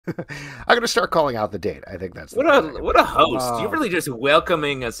I'm going to start calling out the date. I think that's what a host. You're really just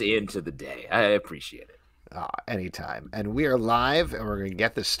welcoming us into the day. I appreciate it. Anytime. And we are live, and we're going to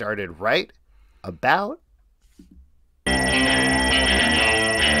get this started right about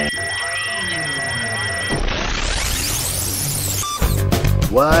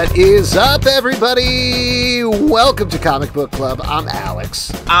What is up, everybody? Welcome to Comic Book Club. I'm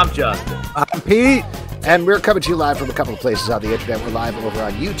Alex. I'm Justin. I'm Pete. And we're coming to you live from a couple of places on the internet. We're live over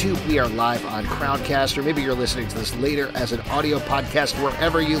on YouTube. We are live on Crowdcast, or maybe you're listening to this later as an audio podcast.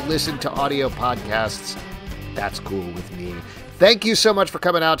 Wherever you listen to audio podcasts, that's cool with me. Thank you so much for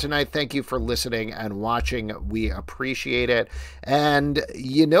coming out tonight. Thank you for listening and watching. We appreciate it. And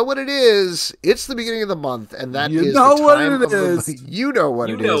you know what it is? It's the beginning of the month, and that is the time of the... You know what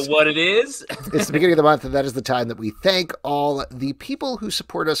it is. You know what it is. It's the beginning of the month, and that is the time that we thank all the people who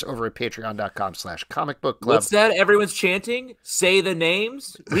support us over at patreon.com/comicbookclub. What's that? Everyone's chanting? Say the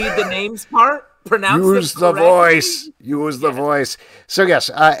names? Read the names part? Pronounce Use the voice. Use the voice. So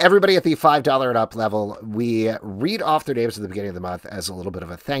yes, everybody at the $5 and up level, we read off their names at the beginning of the month as a little bit of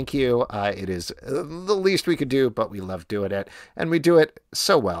a thank you. It is the least we could do, but we love doing it, and we do it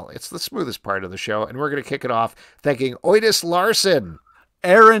so well. It's the smoothest part of the show, and we're going to kick it off thanking Oidis Larson,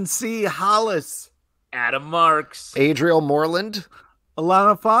 Aaron C. Hollis, Adam Marks, Adriel Moreland,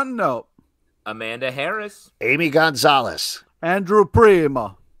 Alana Fontenot, Amanda Harris, Amy Gonzalez, Andrew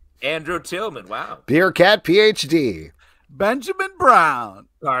Prima, Andrew Tillman, wow. Beer Cat PhD, Benjamin Brown,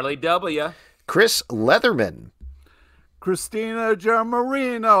 Carly W, Chris Leatherman, Christina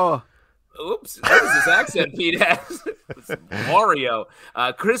Germarino. Oops, what is this accent Pete has? It's Mario.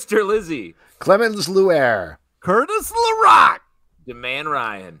 Chris Terlizzi, Clemens Luer, Curtis LaRock, Deman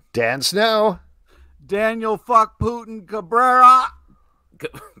Ryan, Dan Snow, Daniel Fuck Putin Cabrera,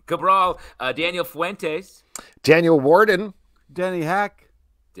 Cabral, Daniel Fuentes, Daniel Warden, Denny Heck,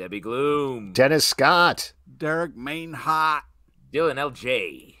 Debbie Gloom, Dennis Scott, Derek Mainhot, Dylan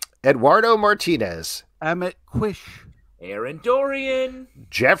LJ, Eduardo Martinez, Emmett Quish, Aaron Dorian,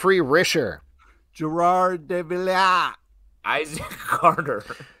 Jeffrey Risher, Gerard De Villiers, Isaac Carter,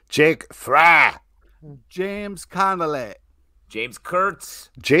 Jake Fra, James Connolly, James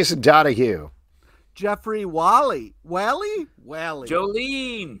Kurtz, Jason Donahue, Jeffrey Wally, Jolene,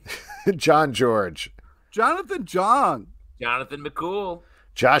 John George, Jonathan Jong, Jonathan McCool,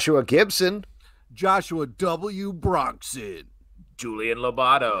 Joshua Gibson, Joshua W. Bronxon, Julian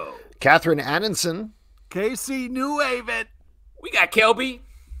Lobato, Catherine Annenson, Casey Newhaven, we got Kelby,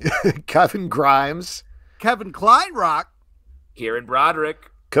 Kevin Grimes, Kevin Kleinrock, Kieran Broderick,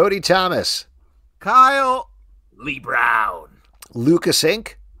 Cody Thomas, Kyle, Lee Brown, Lucas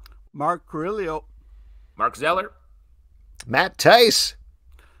Inc., Mark Carrillo, Mark Zeller, Matt Tice,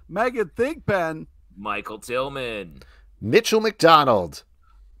 Megan Thinkpen, Michael Tillman, Mitchell McDonald,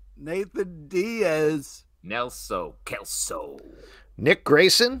 Nathan Diaz, Nelso Kelso, Nick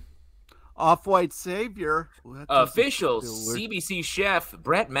Grayson, Off-White Savior, official CBC chef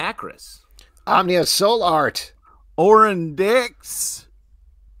Brett Macris, Omnia Soul Art, Oren Dix,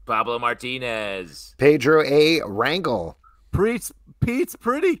 Pablo Martinez, Pedro A. Rangel. Pete's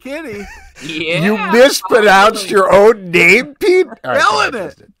Pretty Kitty. Yeah, You mispronounced your own name, Pete? All right, Killing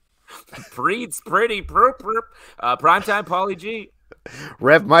it. Preet's Pretty Primetime Pauly G,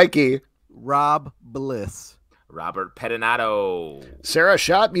 Rev Mikey, Rob Bliss, Robert Pedinato, Sarah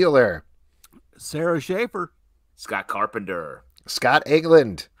Schottmuller, Sarah Schaefer, Scott Carpenter, Scott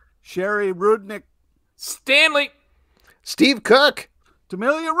England, Sherry Rudnick, Stanley, Steve Cook,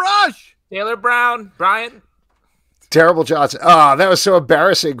 D'Amelia Rush, Taylor Brown, Brian, Terrible Johnson. Oh, that was so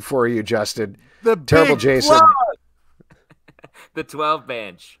embarrassing for you, Justin. the Terrible Big Jason, Flood, the 12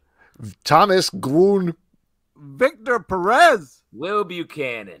 Bench, Thomas Gloon, Victor Perez, Will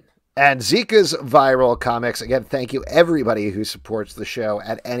Buchanan, and Zika's Viral Comics. Again, thank you everybody who supports the show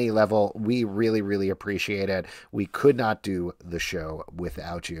at any level. We really, really appreciate it. We could not do the show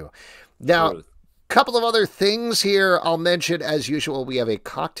without you. Now, Truth. couple of other things here I'll mention. As usual, we have a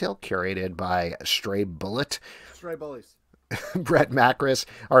cocktail curated by Stray Bullet. Stray Bullies, Brett Macris,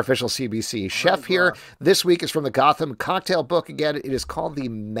 our official CBC chef here. This week is from the Gotham Cocktail Book. Again, it is called the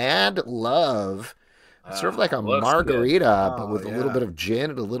Mad Love. It's sort of like a margarita, but with a little bit of gin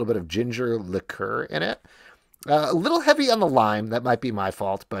and a little bit of ginger liqueur in it. A little heavy on the lime. That might be my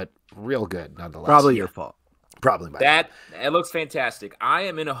fault, but real good nonetheless. probably your fault. Probably by That it looks fantastic. I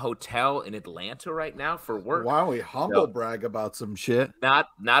am in a hotel in Atlanta right now for work. Why don't we humble brag about some shit? Not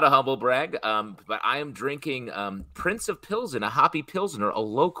a humble brag, but I am drinking Prince of Pilsen, a hoppy Pilsner, a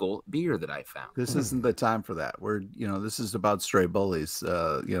local beer that I found. This isn't the time for that. This is about stray bullies.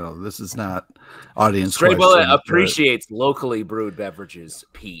 This is not audience. Stray Bully appreciates locally brewed beverages,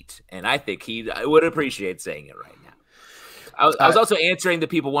 Pete, and I think he would appreciate saying it right now. I was also answering the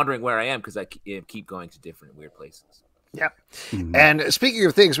people wondering where I am because I keep going to different weird places. Yeah. And speaking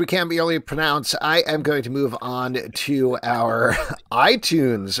of things we can't barely pronounce, I am going to move on to our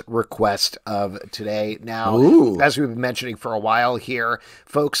iTunes request of today. Now, as we've been mentioning for a while here,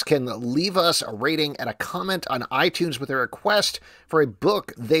 folks can leave us a rating and a comment on iTunes with a request for a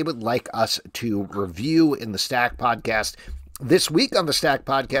book they would like us to review in the Stack Podcast. This week on the Stack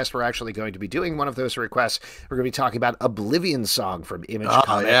Podcast, we're actually going to be doing one of those requests. We're going to be talking about Oblivion Song from Image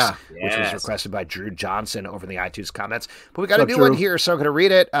Comics, which was requested by Drew Johnson over in the iTunes comments. But we got a new one here, so I'm going to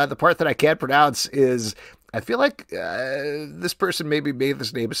read it. The part that I can't pronounce is, I feel like this person maybe made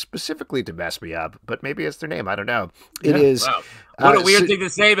this name specifically to mess me up, but maybe it's their name. I don't know. It is. Wow. What a weird thing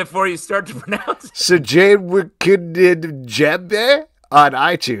to say before you start to pronounce. Sajid Jebbe on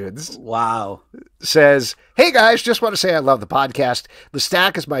iTunes. Wow. Says, hey guys, just want to say I love the podcast. The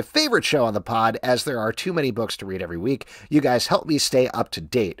Stack is my favorite show on the pod as there are too many books to read every week. You guys help me stay up to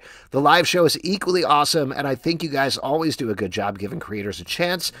date. The live show is equally awesome, and I think you guys always do a good job giving creators a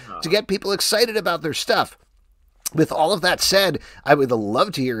chance to get people excited about their stuff. With all of that said, I would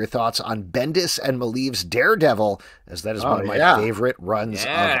love to hear your thoughts on Bendis and Maleev's Daredevil, as that is one of my favorite runs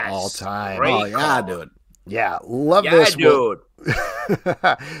of all time. Great dude. Yeah, love this. Dude.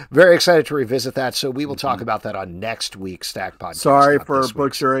 Very excited to revisit that. So we will talk about that on next week's Stack Podcast. Sorry for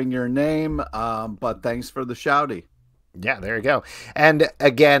butchering your name, but thanks for the shouty. Yeah, there you go. And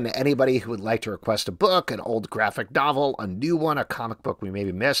again, anybody who would like to request a book, an old graphic novel, a new one, a comic book we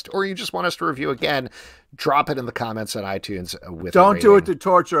maybe missed, or you just want us to review again, drop it in the comments on iTunes with Don't do it to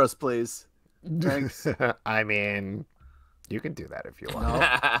torture us, please. Thanks. I mean, you can do that if you want.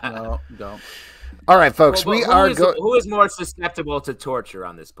 No, don't. All right, folks, who is more susceptible to torture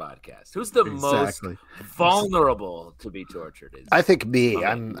on this podcast? Who's the most vulnerable to be tortured? I think me.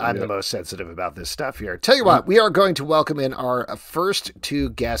 I'm the most sensitive about this stuff here. Tell you what, we are going to welcome in our first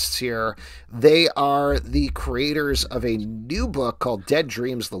two guests here. They are the creators of a new book called Dead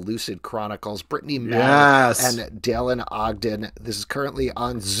Dreams, The Lucid Chronicles, Brittany and Dailen Ogden. This is currently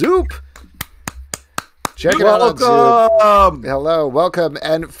on Zoop. Check it out on Zoom. Hello, welcome.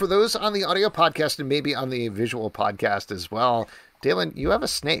 And for those on the audio podcast and maybe on the visual podcast as well, Dailen, you have a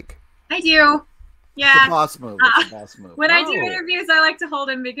snake. I do. Yeah. It's a boss move. When I do interviews, I like to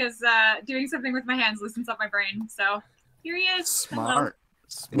hold him because doing something with my hands loosens up my brain. So here he is. Smart.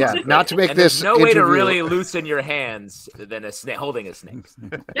 Yeah, not to make this no way to really loosen your hands than a snake holding a snake.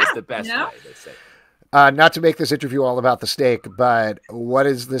 That's the best way to say. Not to make this interview all about the snake, but what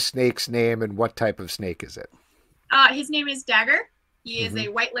is the snake's name and what type of snake is it? His name is Dagger. He is a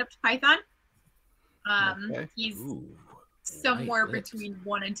white-lipped python. He's somewhere between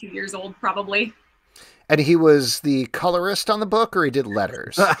 1 and 2 years old, probably. And he was the colorist on the book, or he did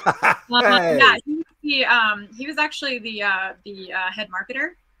letters? Yeah, he was actually the head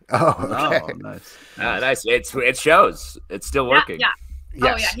marketer. Oh, okay. Nice. Nice. It shows. It's still working. Yeah. Yes.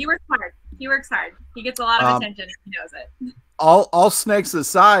 Oh yeah, he works hard. He gets a lot of attention. He knows it. All snakes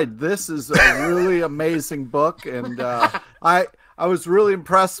aside, this is a really amazing book, and I was really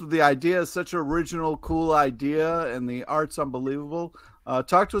impressed with the idea. It's such an original, cool idea, and the art's unbelievable.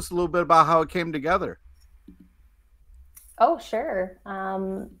 Talk to us a little bit about how it came together. Oh, sure.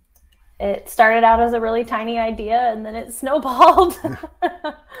 It started out as a really tiny idea, and then it snowballed.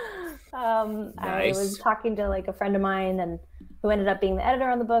 Nice. I was talking to a friend of mine, and who ended up being the editor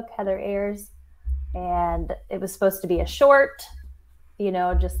on the book, Heather Ayers, and it was supposed to be a short,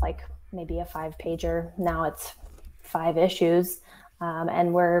 just maybe a 5-pager. Now it's 5 issues,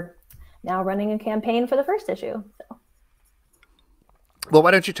 and we're now running a campaign for the first issue. So. Well,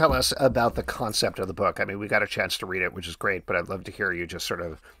 why don't you tell us about the concept of the book? I mean, we got a chance to read it, which is great, but I'd love to hear you just sort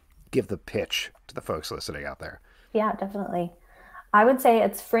of give the pitch to the folks listening out there. Yeah, definitely. I would say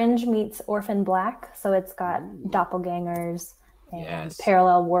it's Fringe meets Orphan Black. So it's got doppelgangers and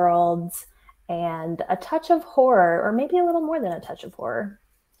parallel worlds and a touch of horror, or maybe a little more than a touch of horror.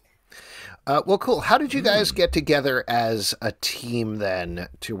 Well, cool. How did you guys get together as a team then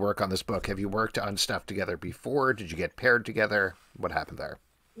to work on this book? Have you worked on stuff together before? Did you get paired together? What happened there?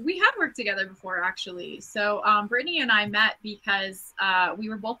 We had worked together before, actually. So Brittany and I met because we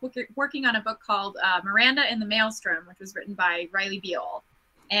were both working on a book called Miranda in the Maelstrom, which was written by Riley Beale.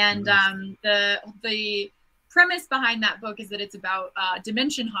 And the premise behind that book is that it's about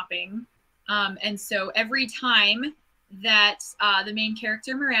dimension hopping. And so every time that the main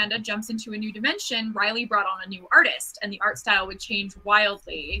character, Miranda, jumps into a new dimension, Riley brought on a new artist, and the art style would change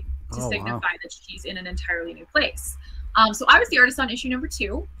wildly to signify that she's in an entirely new place. So I was the artist on issue number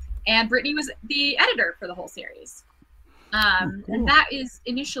 2, and Brittany was the editor for the whole series. And that is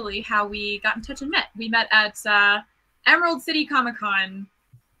initially how we got in touch and met. We met at Emerald City Comic Con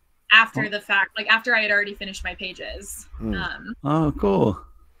after the fact, like after I had already finished my pages. Oh, cool.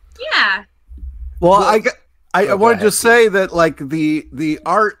 Yeah. Well, I wanted to say that like the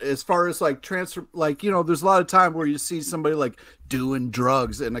art, as far as like transfer, like, you know, there's a lot of time where you see somebody like doing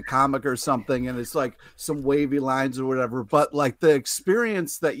drugs in a comic or something, and it's like some wavy lines or whatever. But like the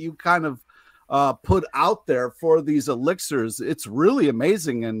experience that you kind of put out there for these elixirs, it's really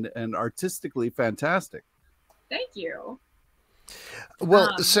amazing and artistically fantastic. Thank you.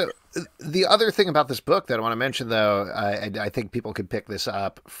 Well, so the other thing about this book that I want to mention, though, I think people could pick this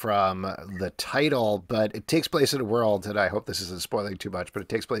up from the title, but it takes place in a world, and I hope this isn't spoiling too much, but it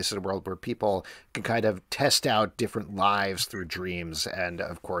takes place in a world where people can kind of test out different lives through dreams and,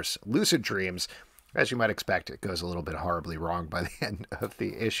 of course, lucid dreams. As you might expect, it goes a little bit horribly wrong by the end of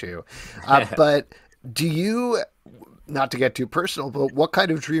the issue. But do you, not to get too personal, but what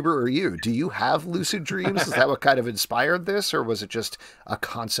kind of dreamer are you? Do you have lucid dreams? Is that what kind of inspired this, or was it just a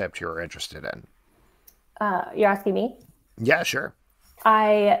concept you were interested in? You're asking me? Yeah, sure.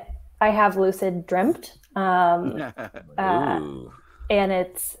 I have lucid dreamt. And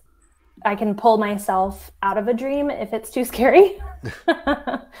it's, I can pull myself out of a dream if it's too scary,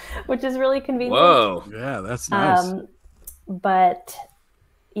 which is really convenient. Whoa. Yeah, that's nice. But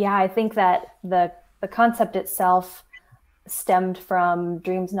yeah, I think that the concept itself stemmed from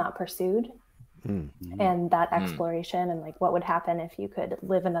dreams not pursued and that exploration and like what would happen if you could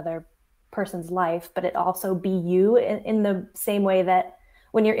live another person's life, but it also be you in the same way that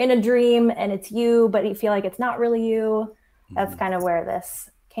when you're in a dream and it's you, but you feel like it's not really you. That's kind of where this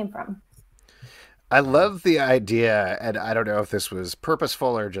came from. I love the idea, and I don't know if this was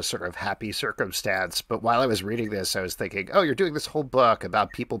purposeful or just sort of happy circumstance, but while I was reading this, I was thinking, oh, you're doing this whole book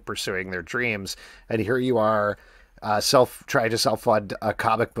about people pursuing their dreams, and here you are trying to self-fund a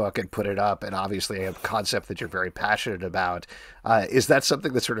comic book and put it up, and obviously a concept that you're very passionate about. Is that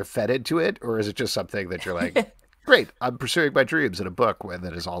something that sort of fed into it, or is it just something that you're like, great, I'm pursuing my dreams in a book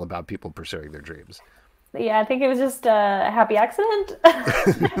that is all about people pursuing their dreams? Yeah, I think it was just a happy accident,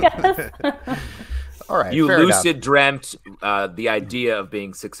 I guess. All right, you lucid dreamt the idea of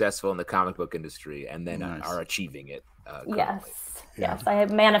being successful in the comic book industry and then are achieving it. Yes, I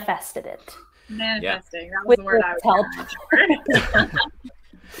have manifested it. Manifesting, that was the word I was help.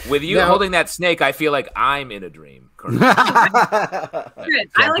 With you holding that snake, I feel like I'm in a dream. Good. I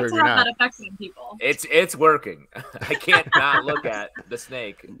like to have that effect on people. It's working. I can't not look at the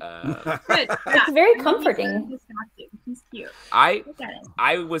snake. It's very comforting. He's cute. I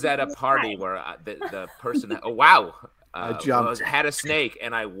was at a party where the person had a snake,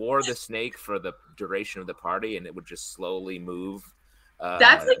 and I wore the snake for the duration of the party, and it would just slowly move.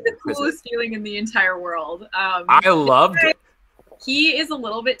 That's like the coolest feeling in the entire world. I loved it. He is a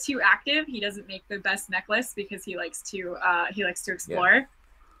little bit too active. He doesn't make the best necklace because he likes to explore.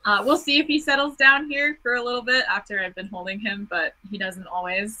 Yeah. We'll see if he settles down here for a little bit after I've been holding him, but he doesn't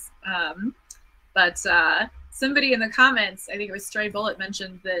always. But somebody in the comments, I think it was Stray Bullet,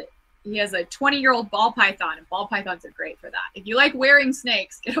 mentioned that he has a 20-year-old ball python, and ball pythons are great for that. If you like wearing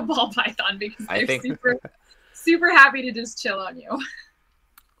snakes, get a ball python because they're super happy to just chill on you.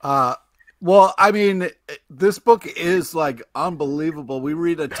 Well, I mean, this book is like unbelievable. We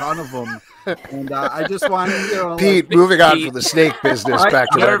read a ton of them, and I just want to, Pete, moving on from the snake business back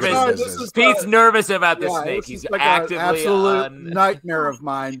to nervous. Business. Pete's nervous about the snake. He's like actively an absolute nightmare of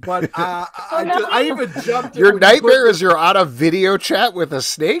mine. But I even jumped. Your nightmare is you're on a video chat with a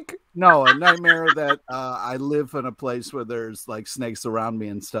snake? No, a nightmare that I live in a place where there's like snakes around me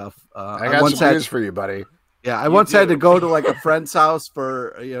and stuff. I got some news for you, buddy. Yeah, I once had to go to like a friend's house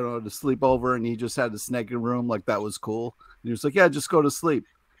for, to sleep over, and he just had a snake in the room. Like, that was cool. And he was like, yeah, just go to sleep.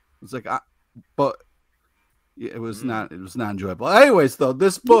 It was like, but it was not enjoyable. Anyways, though,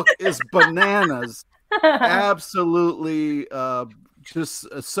 this book is bananas. Absolutely. Just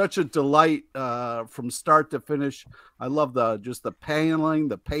such a delight from start to finish. I love the paneling,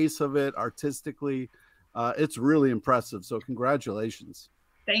 the pace of it artistically. It's really impressive. So congratulations.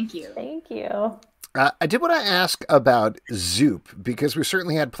 Thank you. Thank you. I did want to ask about Zoop, because we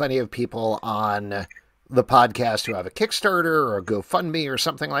certainly had plenty of people on the podcast who have a Kickstarter or a GoFundMe or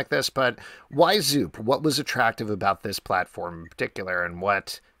something like this, but why Zoop? What was attractive about this platform in particular, and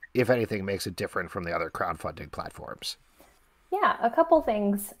what if anything, makes it different from the other crowdfunding platforms? Yeah, a couple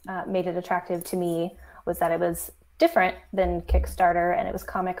things made it attractive to me was that it was different than Kickstarter and it was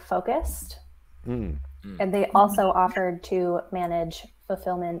comic focused. And they also offered to manage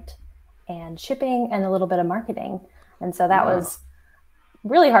fulfillment and shipping and a little bit of marketing. And so that was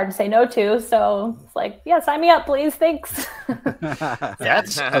really hard to say no to. So it's like, yeah, sign me up, please. Thanks.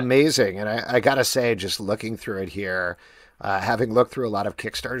 That's amazing. And I got to say, just looking through it here, having looked through a lot of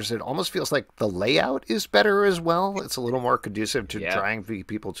Kickstarters, it almost feels like the layout is better as well. It's a little more conducive to drawing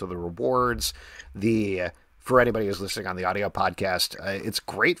people to the rewards. For anybody who's listening on the audio podcast, it's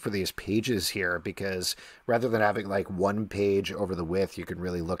great for these pages here because rather than having like one page over the width, you can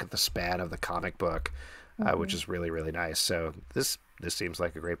really look at the span of the comic book, which is really, really nice. So this seems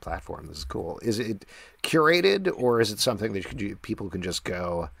like a great platform. This is cool. Is it curated or is it something that people can just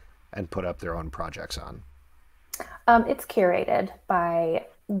go and put up their own projects on? It's curated by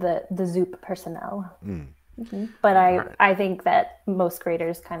the Zoop personnel. But I think that most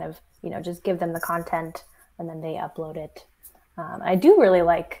creators kind of, just give them the content and then they upload it. I do really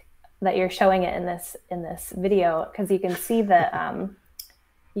like that you're showing it in this video because you can see the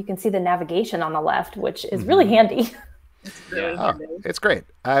navigation on the left, which is really handy. It's really handy. It's great.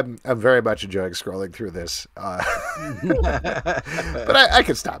 I'm very much enjoying scrolling through this, but I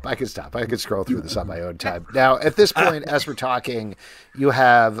can stop. I can scroll through this on my own time. Now, at this point, as we're talking, you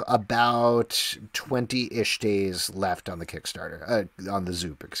have about 20-ish days left on the Kickstarter, on the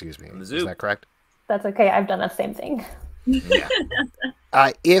Zoop. Excuse me. Is that correct? That's okay. I've done the same thing. Yeah.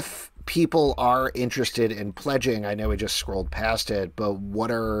 If people are interested in pledging, I know we just scrolled past it, but what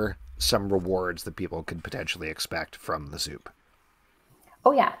are some rewards that people could potentially expect from the Zoop?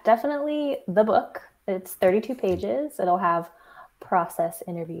 Oh yeah, definitely the book. It's 32 pages. It'll have process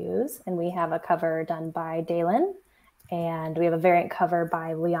interviews, and we have a cover done by Dailen, and we have a variant cover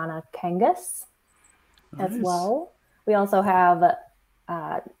by Liana Kangas as well. We also have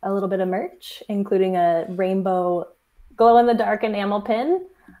a little bit of merch, including a rainbow glow-in-the-dark enamel pin,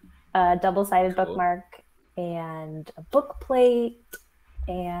 a double-sided bookmark, and a book plate,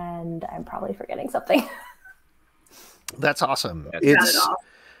 and I'm probably forgetting something. That's awesome. It's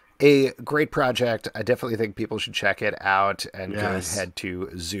a great project. I definitely think people should check it out and go ahead to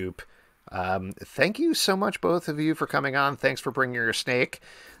Zoop. Thank you so much, both of you, for coming on. Thanks for bringing your snake.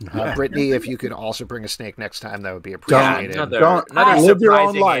 Brittany, if you could also bring a snake next time, that would be appreciated. Another live your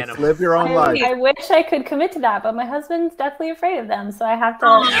own life. animal. Live your own life. I wish I could commit to that, but my husband's deathly afraid of them, so I have to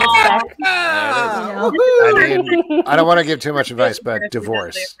respect. I don't want to give too much advice, but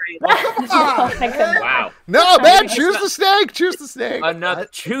divorce. Wow. No, man, choose the snake. Choose the snake.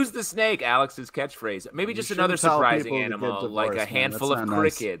 Choose the snake, Alex's catchphrase. Maybe just another surprising animal, like a handful of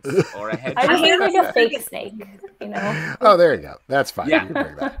crickets or a hedgehog. I just like a fake snake, Oh, there you go. That's fine. Yeah. You can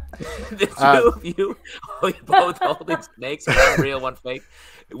bring that. The two of you both holding snakes, one real, one fake.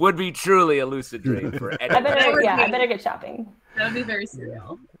 It would be truly a lucid dream for anyone. I better get shopping. That would be very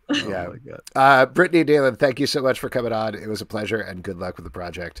surreal. Yeah. Brittany, Dailen, thank you so much for coming on. It was a pleasure, and good luck with the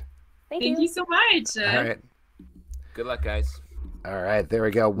project. Thank you so much. All right. Good luck, guys. All right, there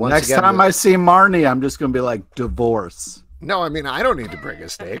we go. Next time I see Marnie, I'm just going to be like, divorce. No, I mean, I don't need to bring a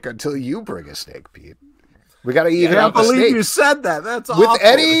snake until you bring a snake, Pete. We got to even out the I can't believe snakes. you said that. That's awful.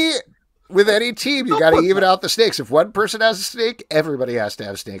 With any team, you got to even out the snakes. If one person has a snake, everybody has to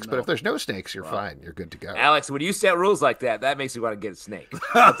have snakes. But if there's no snakes, you're fine. You're good to go. Alex, when you set rules like that, that makes me want to get a snake.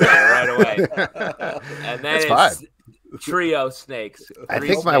 I'll tell you right away. And then it's trio snakes. I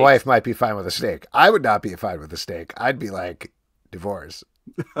think my wife might be fine with a snake. I would not be fine with a snake. I'd be like, divorce.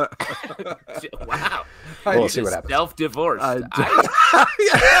 Wow. We'll see what happens. Self-divorced.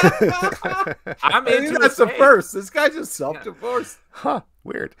 I'm into that's the first. This guy just self-divorced. Huh.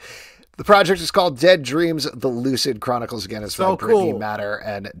 Weird. The project is called Dead Dreams, the Lucid Chronicles. Again, it's by Brittany Matter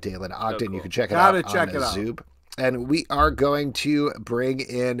and Dailen Ogden. You can check it out on Zoop. And we are going to bring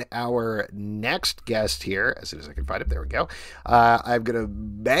in our next guest here as soon as I can find him. There we go. I'm going to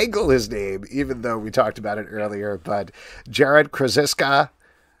mangle his name, even though we talked about it earlier. But Jarrett Krosoczka,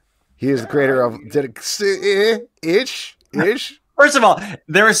 he is the creator of Ish. First of all,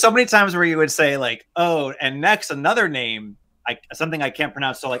 there are so many times where you would say like, "Oh," and next another name, something I can't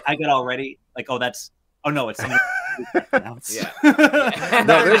pronounce. So like, I get all ready. Like, oh, no, it's something. Yeah.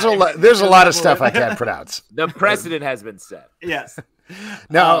 No, there's a lot of stuff I can't pronounce. The precedent has been set. Yes.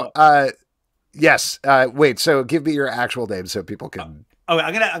 Now, yes. Wait. So, give me your actual name so people can. Oh,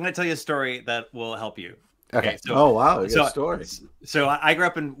 I'm gonna tell you a story that will help you. Okay. So, oh wow, good story. So I grew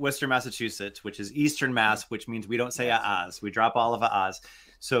up in Worcester, Massachusetts, which is Eastern Mass, which means we don't say ahs. We drop all of ahs.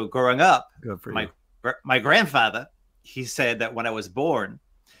 So growing up, my grandfather, he said that when I was born,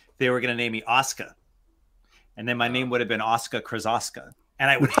 they were going to name me Oscar. And then my name would have been Oscar Krosoczka. And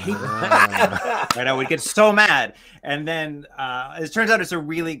I would hate that. Right? I would get so mad. And then it turns out it's a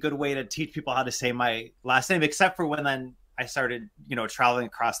really good way to teach people how to say my last name, except for when then I started, traveling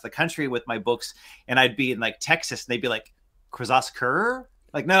across the country with my books, and I'd be in like Texas, and they'd be like, Krosoczka?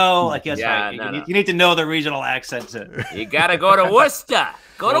 Like, no, like, yes, Yeah, right. no. You need to know the regional accent. You got to go to Worcester.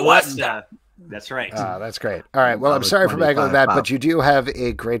 Go to Worcester. That's right. That's great. All right. Well, I'm sorry for mangling that, but you do have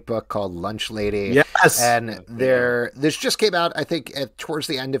a great book called Lunch Lady. Yes. And this just came out, I think, towards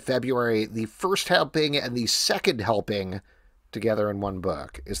the end of February. The first helping and the second helping together in one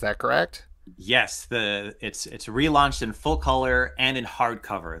book. Is that correct? Yes. It's relaunched in full color and in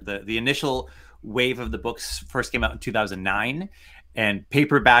hardcover. The initial wave of the books first came out in 2009. And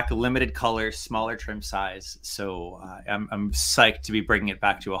paperback, limited color, smaller trim size. So I'm psyched to be bringing it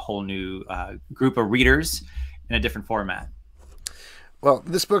back to a whole new group of readers in a different format. Well,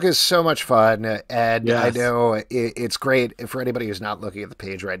 this book is so much fun, and Yes. I know it's great for anybody who's not looking at the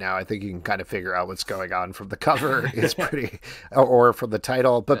page right now. I think you can kind of figure out what's going on from the cover. It's pretty, or from the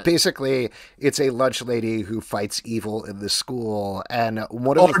title. But basically, it's a lunch lady who fights evil in the school, and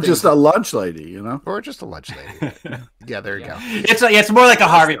one of the things, just a lunch lady, or just a lunch lady. Yeah, there you go. It's more like a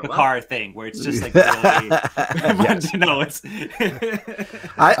Harvey Pekar thing, where it's just like really, Yes.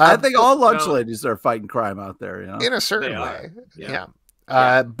 I think all lunch ladies are fighting crime out there. In a certain way, Yeah.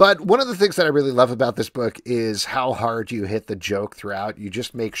 But one of the things that I really love about this book is how hard you hit the joke throughout. You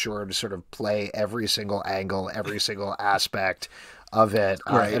just make sure to sort of play every single angle, every single aspect of it.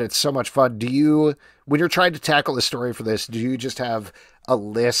 Right. And it's so much fun. When you're trying to tackle a story for this, do you just have a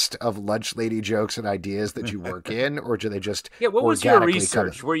list of lunch lady jokes and ideas that you work in, or do they just what was your organically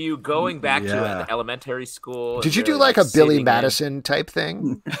research? come? Were you going back to an elementary school? Did you do like a Billy Madison type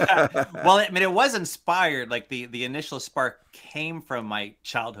thing? Well, I mean, it was inspired. Like the initial spark came from my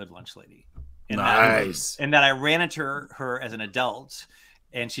childhood lunch lady. Nice. And that I ran into her as an adult,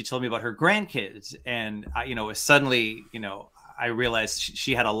 and she told me about her grandkids. And suddenly, I realized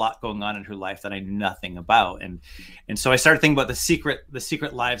she had a lot going on in her life that I knew nothing about. And so I started thinking about the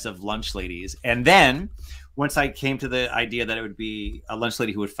secret lives of lunch ladies. And then once I came to the idea that it would be a lunch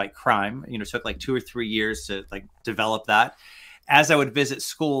lady who would fight crime, it took like 2 or 3 years to like develop that. As I would visit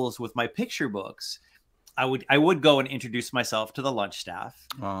schools with my picture books, I would go and introduce myself to the lunch staff,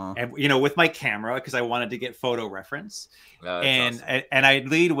 and with my camera, because I wanted to get photo reference. And I'd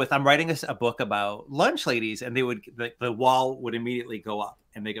lead with, I'm writing a book about lunch ladies, and the wall would immediately go up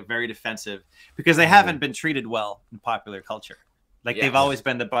and they get very defensive because they haven't been treated well in popular culture. Like they've always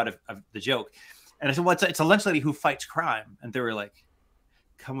been the butt of the joke. And I said, well, it's a lunch lady who fights crime. And they were like,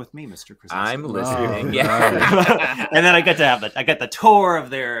 come with me, Mr. Krosoczka. I'm listening. And then I got the tour of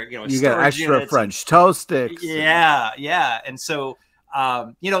their, you got extra units. French toast sticks. Yeah. And so,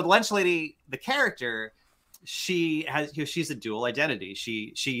 the lunch lady, the character, she's a dual identity.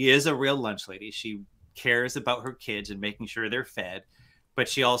 She is a real lunch lady. She cares about her kids and making sure they're fed, but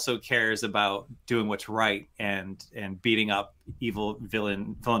she also cares about doing what's right and beating up evil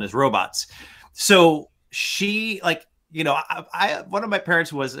villainous robots. So she one of my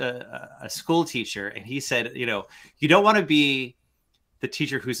parents was a school teacher, and he said, you don't want to be the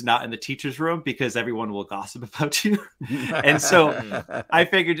teacher who's not in the teacher's room because everyone will gossip about you. And so I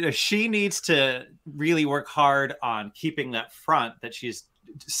figured she needs to really work hard on keeping that front that she's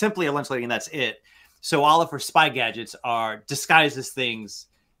simply a lunch lady and that's it. So all of her spy gadgets are disguised as things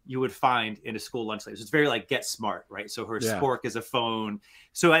you would find in a school lunch lady. So it's very like Get Smart, right? So her spork is a phone.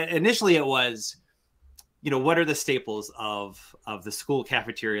 So initially it was, what are the staples of the school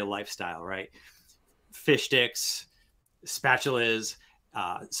cafeteria lifestyle, right? Fish sticks, spatulas,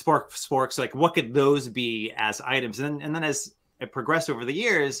 sporks, like what could those be as items? And then as it progressed over the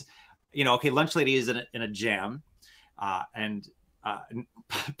years, lunch lady is in a jam, and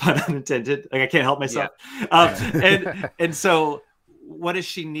pun unintended, like I can't help myself. And so what does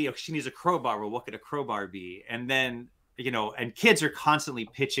she need? She needs a crowbar. Well, what could a crowbar be? And then, and kids are constantly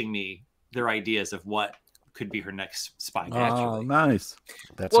pitching me their ideas of what could be her next spy gadget. Oh, nice.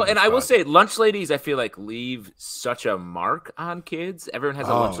 That's well, and I will say, lunch ladies, I feel like leave such a mark on kids. Everyone has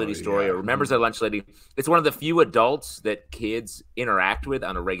a lunch lady story or remembers a lunch lady. It's one of the few adults that kids interact with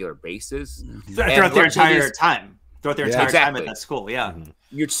on a regular basis throughout their entire time. Throughout their entire time at that school,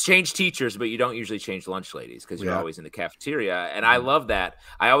 You change teachers, but you don't usually change lunch ladies because you're always in the cafeteria. And I love that.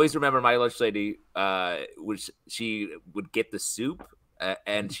 I always remember my lunch lady, which she would get the soup,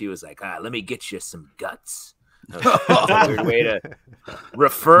 and she was like, let me get you some guts. A weird way to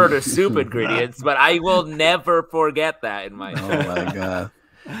refer to soup ingredients, but I will never forget that in my Oh my god.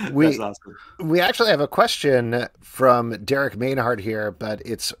 We, awesome. We actually have a question from Derek Maynard here, but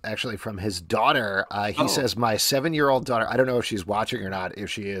it's actually from his daughter. He says, my 7-year-old daughter, I don't know if she's watching or not. If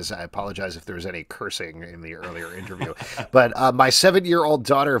she is, I apologize if there was any cursing in the earlier interview. But my 7-year-old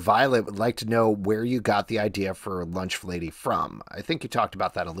daughter, Violet, would like to know where you got the idea for Lunch Lady from. I think you talked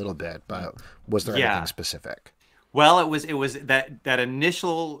about that a little bit, but was there anything specific? Well, it was that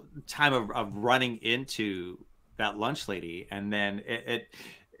initial time of running into that lunch lady, and then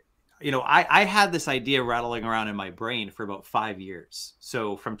I had this idea rattling around in my brain for about 5 years.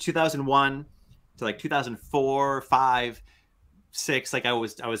 So from 2001 to like 2004, 5, 6, like I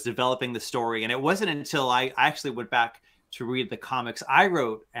was developing the story, and it wasn't until I actually went back to read the comics I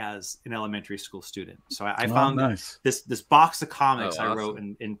wrote as an elementary school student. So I found this box of comics I wrote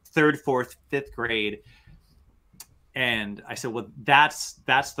in 3rd, 4th, 5th grade. And I said, well, that's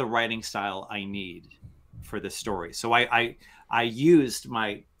the writing style I need for this story. So I used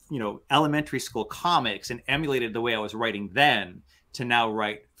my elementary school comics and emulated the way I was writing then to now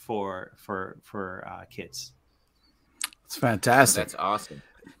write for kids. It's fantastic. That's awesome.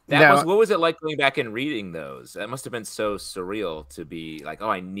 What was it like going back and reading those? That must have been so surreal to be like, oh,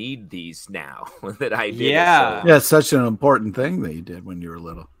 I need these now that I did. Yeah, it's such an important thing that you did when you were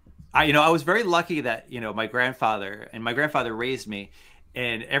little. I was very lucky that, my grandfather raised me,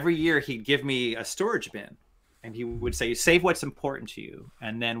 and every year he'd give me a storage bin, and he would say, save what's important to you,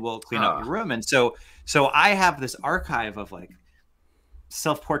 and then we'll clean up your room. And so I have this archive of like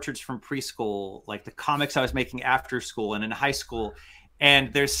self-portraits from preschool, like the comics I was making after school and in high school.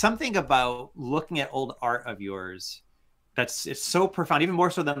 And there's something about looking at old art of yours it's so profound, even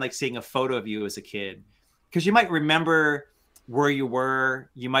more so than like seeing a photo of you as a kid, because you might remember where you were,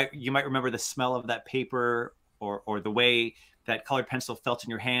 you might remember the smell of that paper or the way that colored pencil felt in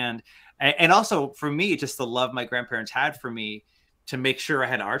your hand. And also for me, just the love my grandparents had for me to make sure I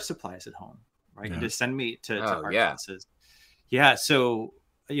had art supplies at home, right? Yeah. And to send me to art classes. Yeah. So,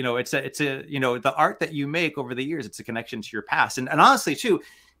 it's a the art that you make over the years, it's a connection to your past. And honestly too,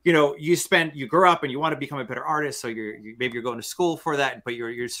 you grow up and you want to become a better artist. So maybe you're going to school for that, but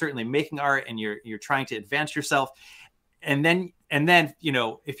you're certainly making art and you're trying to advance yourself. And then,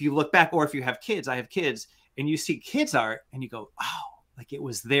 if you look back, or if you have kids, I have kids, and you see kids art and you go, oh, like it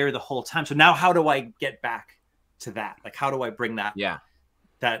was there the whole time. So now how do I get back to that? Like, how do I bring that,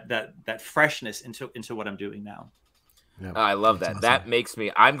 that freshness into what I'm doing now? Yeah. I love that. Awesome. That makes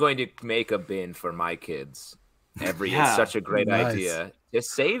me, I'm going to make a bin for my kids it's such a great idea.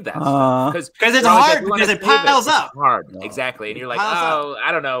 Just save that stuff. Because it's hard, because it piles up. It's hard. Exactly. And you're like,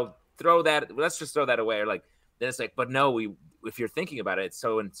 I don't know, throw that. Let's just throw that away. Or like, then it's like, but no, if you're thinking about it, it's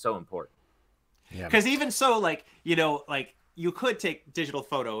so important. Yeah. Because even so, like, like you could take digital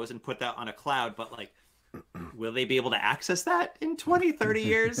photos and put that on a cloud, but like, will they be able to access that in 20, 30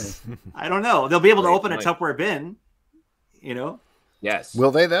 years? I don't know. They'll be able to open a Tupperware bin, Yes. Will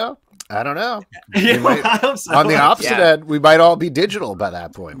they though? I don't know. I hope so. On the opposite end, we might all be digital by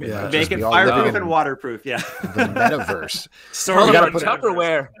that point. Make it fireproof and waterproof. Yeah. The metaverse.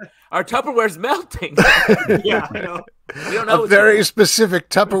 Our Tupperware's melting. Yeah, I know. We don't know. A very specific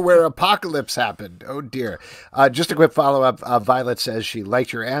Tupperware apocalypse happened. Oh dear. Just a quick follow-up. Violet says she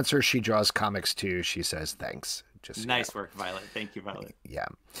liked your answer. She draws comics too. She says thanks. Just nice work, Violet. Thank you, Violet. Yeah.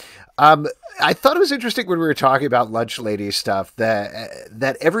 I thought it was interesting when we were talking about lunch lady stuff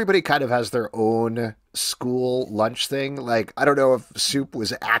that everybody kind of has their own school lunch thing. Like, I don't know if soup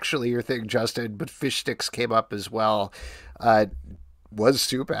was actually your thing, Justin, but fish sticks came up as well. Was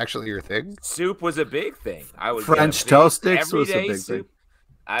soup actually your thing? Soup was a big thing. I would French toast sticks was a big thing.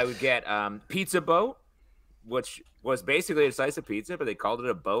 I would get pizza boat, which was basically a slice of pizza, but they called it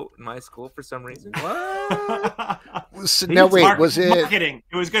a boat in my school for some reason. What? No, wait, was it marketing?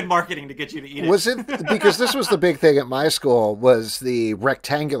 It was good marketing to get you to eat it. Was it because this was the big thing at my school was the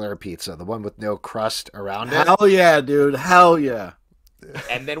rectangular pizza, the one with no crust around it? Hell yeah, dude. Hell yeah.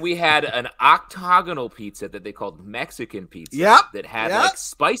 And then we had an octagonal pizza that they called Mexican pizza. Yep. That had like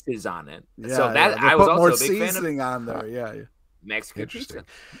spices on it. Yeah, so that I was also a big fan of seasoning on there. Yeah. Mexican pizza.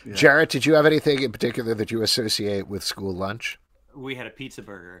 Yeah. Jarrett, did you have anything in particular that you associate with school lunch? We had a pizza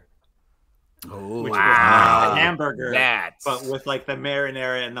burger. Oh, which was a hamburger, but with like the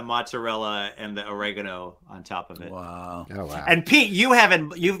marinara and the mozzarella and the oregano on top of it. Wow! Oh wow! And Pete, you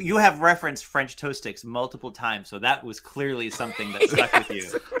have referenced French toast sticks multiple times, so that was clearly something that stuck with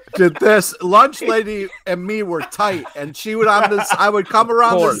you. Did this lunch lady and me were tight, and she would I would come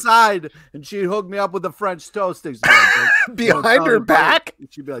around the side, and she'd hook me up with the French toast sticks behind her back.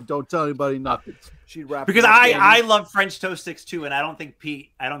 She'd be like, "Don't tell anybody nothing." She'd wrap because I love French toast sticks too, and I don't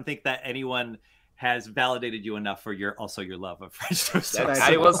think that anyone has validated you enough for your love of French toast.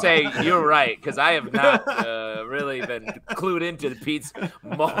 I will say you're right, because I have not really been clued into Pete's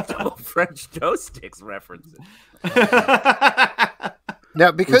multiple French toast sticks references.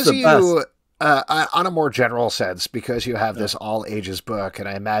 Now, because you, on a more general sense, because you have this all ages book, and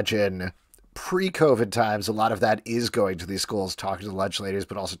I imagine pre-COVID times, a lot of that is going to these schools, talking to the lunch ladies,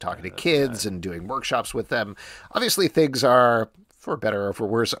 but also talking to kids and doing workshops with them. Obviously, things are, for better or for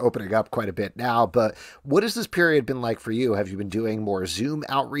worse, opening up quite a bit now. But what has this period been like for you? Have you been doing more Zoom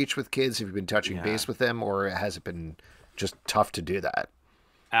outreach with kids? Have you been touching base with them, or has it been just tough to do that?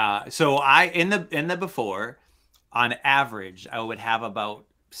 So in the before, on average, I would have about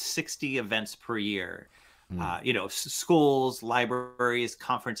 60 events per year. Schools, libraries,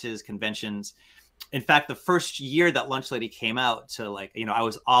 conferences, conventions. In fact, the first year that Lunch Lady came out to I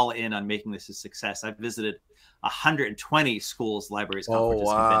was all in on making this a success. I visited 120 schools, libraries,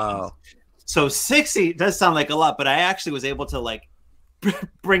 conferences, conventions. So 60 does sound like a lot, but I actually was able to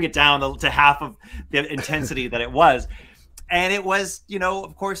bring it down to half of the intensity that it was. And it was,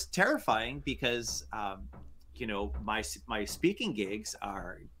 of course, terrifying because, my speaking gigs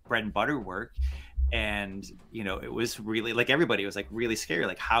are bread and butter work. And, it was really, like everybody was really scary.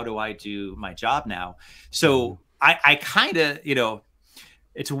 Like, how do I do my job now? So I kind of,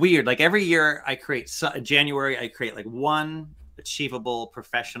 it's weird. Like every year I create January, I create one achievable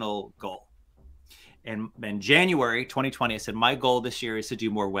professional goal. And in January 2020, I said, my goal this year is to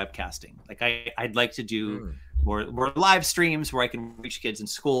do more webcasting. Like I'd like to do more live streams where I can reach kids in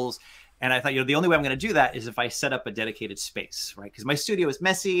schools. And I thought, the only way I'm going to do that is if I set up a dedicated space, right? Because my studio is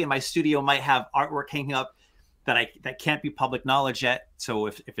messy and my studio might have artwork hanging up that can't be public knowledge yet. So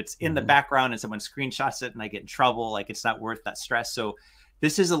if it's in the background and someone screenshots it and I get in trouble, it's not worth that stress. So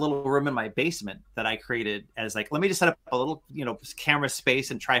this is a little room in my basement that I created as let me just set up a little, camera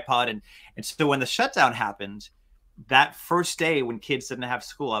space and tripod. And so when the shutdown happened, that first day when kids didn't have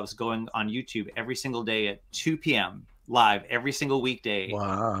school, I was going on YouTube every single day at 2 p.m. live every single weekday,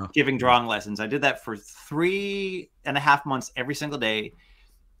 giving drawing lessons. I did that for 3.5 months every single day.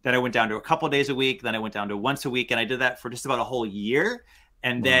 Then I went down to a couple of days a week. Then I went down to once a week, and I did that for just about a whole year.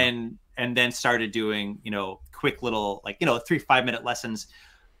 And then started doing, quick little 3-5 minute lessons.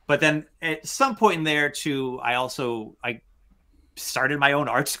 But then at some point in there too, I started my own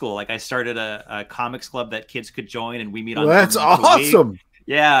art school. I started a comics club that kids could join, and we meet on. That's awesome.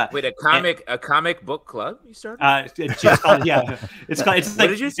 Yeah. Wait, a comic book club you started? It's just called, yeah. It's like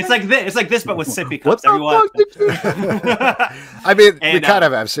this, but with sippy cups. What the fuck did you? I mean, we kind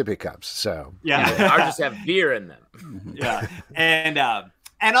of have sippy cups, so yeah. Ours just have beer in them. Yeah,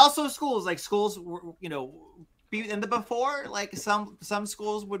 and also schools were, in the before, some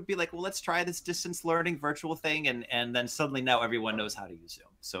schools would be like, well, let's try this distance learning virtual thing, and then suddenly now everyone knows how to use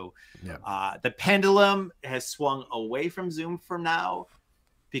Zoom. So the pendulum has swung away from Zoom for now,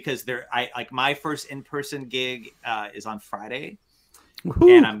 because my first in-person gig is on Friday.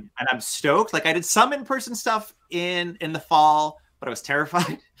 And I'm stoked. I did some in-person stuff in the fall, but I was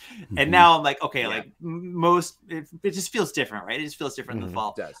terrified. And now I'm okay, it just feels different, right? It just feels different in the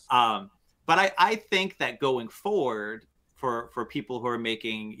fall. It does. But I think that going forward, for people who are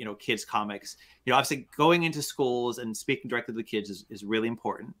making, kids comics, obviously going into schools and speaking directly to the kids is really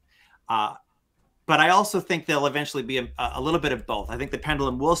important. But I also think there'll eventually be a little bit of both. I think the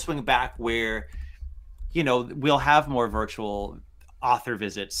pendulum will swing back where, we'll have more virtual author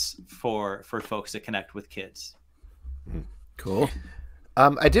visits for folks to connect with kids. Cool.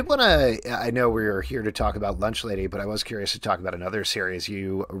 I did want to, I know we're here to talk about Lunch Lady, but I was curious to talk about another series.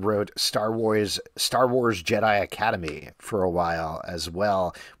 You wrote Star Wars Jedi Academy for a while as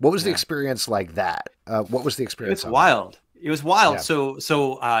well. What was the experience like that? What was the experience? It's wild. It was wild. Yeah.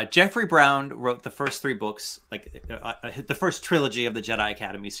 So Jeffrey Brown wrote the first 3 books, the first trilogy of the Jedi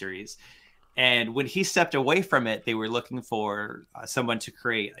Academy series. And when he stepped away from it, they were looking for someone to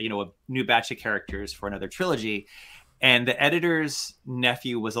create, a new batch of characters for another trilogy. And the editor's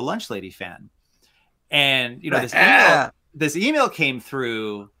nephew was a Lunch Lady fan. And, this email came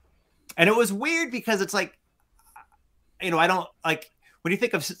through, and it was weird because it's I don't when you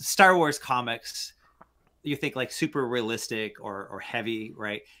think of Star Wars comics, you think super realistic or heavy,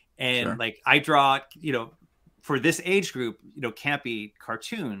 right? And Sure. I draw, for this age group, campy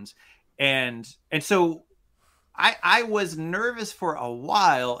cartoons. And so I was nervous for a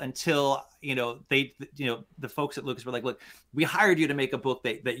while until, the folks at Lucas were like, look, we hired you to make a book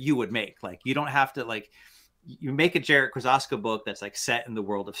that you would make. You don't have to you make a Jarrett Krosoczka book that's set in the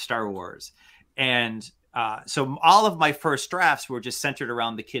world of Star Wars. And so all of my first drafts were just centered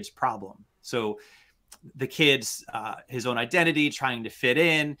around the kid's problem. So the kid's his own identity, trying to fit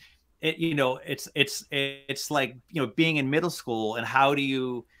in. it's like, being in middle school, and how do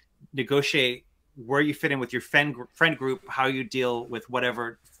you negotiate where you fit in with your friend group, how you deal with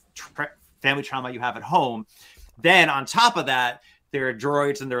whatever family trauma you have at home. Then on top of that, there are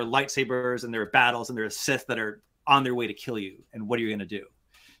droids and there are lightsabers and there are battles and there are Sith that are on their way to kill you. And what are you going to do?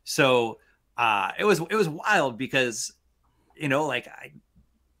 So it was wild because, like I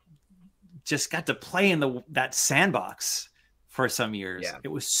just got to play in that sandbox for some years. Yeah. It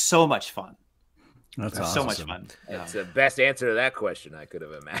was so much fun. That's awesome. So much fun. That's the best answer to that question I could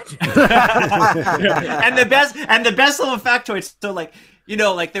have imagined. and the best little factoid. So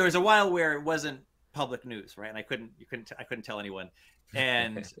like there was a while where it wasn't public news, right? And I couldn't tell anyone.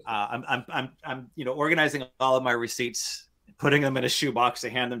 And I'm organizing all of my receipts, putting them in a shoebox to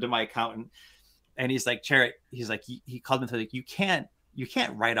hand them to my accountant. And he's like, Jarrett, he called me and said, you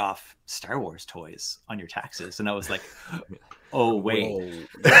can't write off Star Wars toys on your taxes. And I was like, oh wait,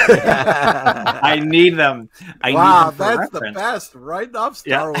 I need them. Wow, that's the best. Writing off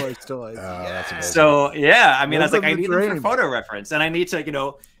Star Wars toys. That's amazing. So yeah, I mean, I was like, I need them for photo reference, and I need to,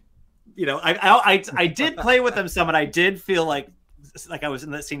 I did play with them some, and I did feel like I was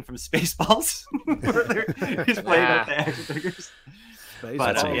in that scene from Spaceballs where he's playing with the action figures.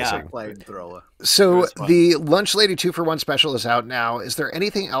 But, yeah. Flamethrower. So the Lunch Lady 2-for-1 special is out now. Is there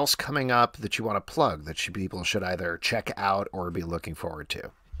anything else coming up that you want to plug that people should either check out or be looking forward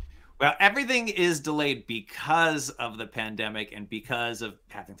to? Well, everything is delayed because of the pandemic and because of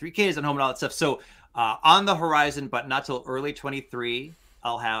having 3 kids and home and all that stuff. So on the horizon, but not till early 23,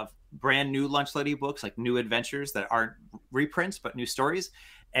 I'll have brand new Lunch Lady books, like new adventures that aren't reprints, but new stories.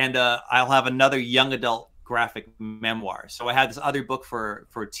 And I'll have another young adult graphic memoir. So I had this other book for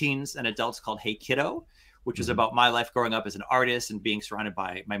teens and adults called Hey Kiddo, which is about my life growing up as an artist and being surrounded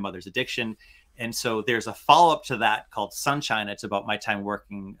by my mother's addiction. And so there's a follow-up to that called Sunshine. It's about my time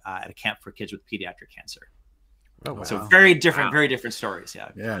working at a camp for kids with pediatric cancer. Oh, wow. So very different stories.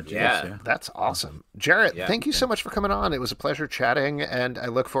 Yeah. That's awesome. Jarrett, thank you so much for coming on. It was a pleasure chatting, and I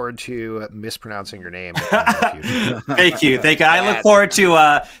look forward to mispronouncing your name. Thank you. I look forward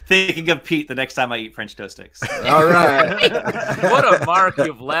to thinking of Pete the next time I eat French toast sticks. All right. What a mark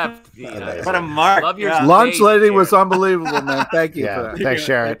you've left, Pete. What a mark. Love your Lunch Lady was unbelievable, man. Thank you for that. Thanks,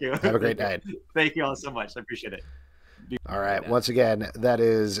 Jarrett. Have a great night. Thank you all so much. I appreciate it. All right. Once again, that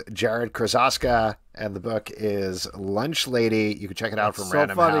is Jarrett Krosoczka, and the book is Lunch Lady. You can check it out from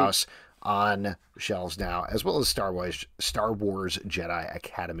Random House on shelves now, as well as Star Wars Jedi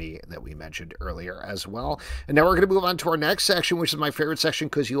Academy that we mentioned earlier as well. And now we're going to move on to our next section, which is my favorite section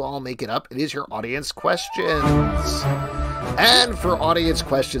because you all make it up. It is your audience questions. And for audience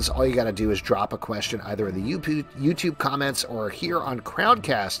questions, all you got to do is drop a question either in the YouTube comments or here on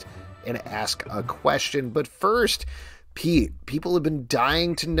Crowdcast and ask a question. But first, Pete, people have been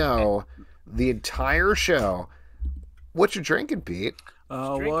dying to know the entire show. What you drinking, Pete?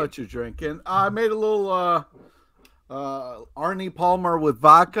 What you drinking? I made a little Arnie Palmer with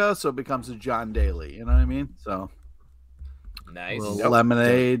vodka, so it becomes a John Daly. You know what I mean? So nice.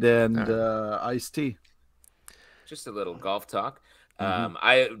 Lemonade and iced tea. Just a little golf talk.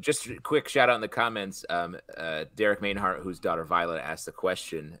 I just a quick shout out in the comments. Derek Mainhart, whose daughter Violet asked the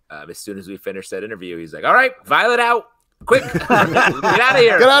question. As soon as we finished that interview, he's like, "All right, Violet out, quick, get out of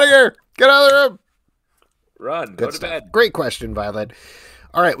here, get out of here, get out of the room, run, go to bed." Great question, Violet.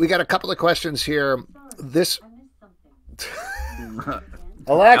 All right, we got a couple of questions here. This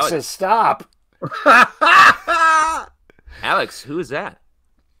Alexa, stop. Alex, who is that?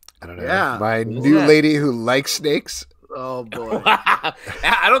 I don't know. Yeah. My new lady who likes snakes. Oh boy!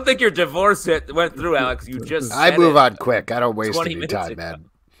 I don't think your divorce went through, Alex. You just I move on quick. I don't waste any time, man.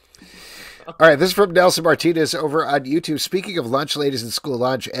 All right, this is from Nelson Martinez over on YouTube. Speaking of lunch ladies and school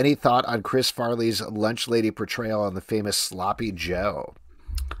lunch, any thought on Chris Farley's lunch lady portrayal on the famous Sloppy Joe?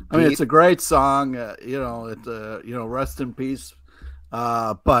 I mean, it's a great song. Rest in peace.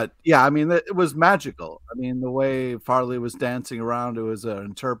 But yeah, I mean, it was magical. I mean, the way Farley was dancing around, it was an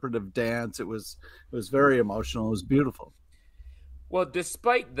interpretive dance. It was very emotional. It was beautiful. Well,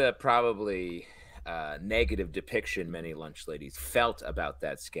 despite the probably negative depiction many lunch ladies felt about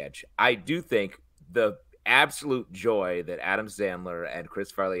that sketch, I do think the absolute joy that Adam Sandler and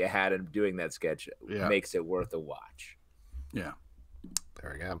Chris Farley had in doing that sketch makes it worth a watch. Yeah.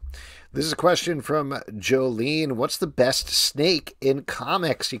 There we go. This is a question from Jolene. What's the best snake in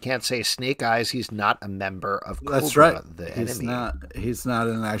comics? You can't say Snake Eyes. He's not a member of Cobra, that's right. The he's enemy. He's not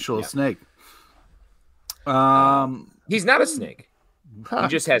an actual snake. He's not a snake. He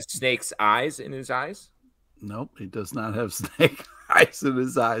just has snake's eyes in his eyes. Nope, he does not have snake eyes in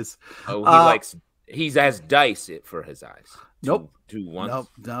his eyes. Oh, he likes He has dice for his eyes. Nope. Two ones. Nope.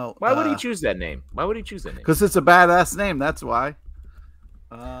 No. Why would he choose that name? Why would he choose that name? Because it's a badass name. That's why.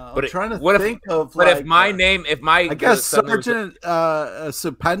 I'm trying to think of. But if my name, I guess Sergeant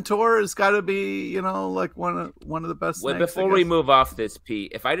Serpentor has got to be, like one of the best. Well, names, before we move off this,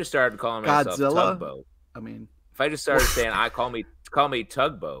 Pete, if I just started calling myself Godzilla? Tugboat, I mean, if I just started saying call me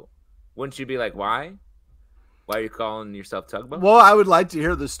Tugboat, wouldn't you be like, why? Why are you calling yourself Tugboat? Well, I would like to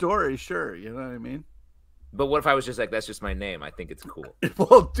hear the story. Sure, you know what I mean. But what if I was just like, that's just my name? I think it's cool.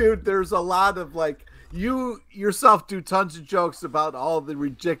 Well, dude, there's a lot of you yourself do tons of jokes about all the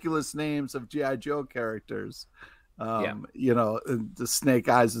ridiculous names of G.I. Joe characters. The Snake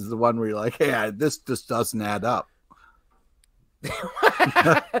Eyes is the one where you're like, hey, this just doesn't add up. That's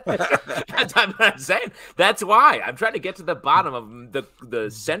what I'm saying. That's why I'm trying to get to the bottom of the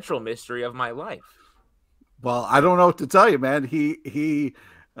central mystery of my life. Well, I don't know what to tell you, man. He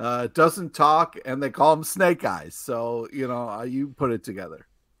doesn't talk, and they call him Snake Eyes. So you put it together.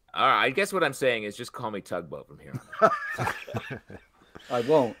 All right, I guess what I'm saying is just call me Tugboat from here on. I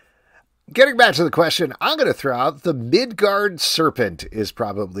won't. Getting back to the question, I'm going to throw out the Midgard serpent is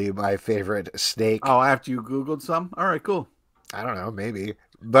probably my favorite snake. Oh, after you Googled some? All right, cool. I don't know, maybe.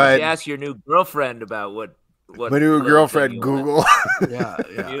 But ask your new girlfriend about what my new girlfriend Google. Yeah.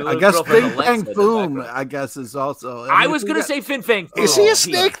 I guess Fin Fang Foom, I guess, is also. I was going to say Fin Fang Foom. Is he a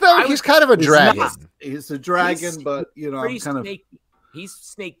snake, though? He's kind of a dragon. He's a dragon, but, I'm kind of. He's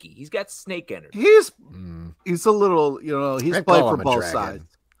snaky. He's got snake energy. He's a little, he's played for both sides.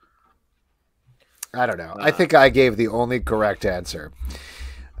 I don't know. I think I gave the only correct answer.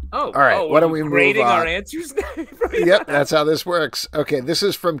 All right. Why don't we move on? Our answers? Yep, that's how this works. Okay, this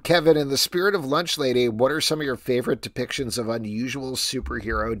is from Kevin. In the spirit of Lunch Lady, what are some of your favorite depictions of unusual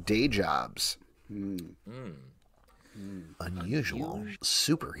superhero day jobs? Unusual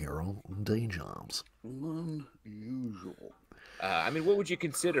superhero day jobs. Unusual. What would you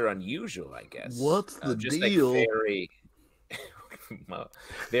consider unusual, I guess? What's the just deal? Like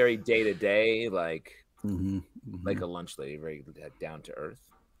very day to day, like a lunch lady, very down to earth.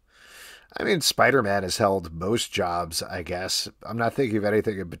 I mean, Spider-Man has held most jobs, I guess. I'm not thinking of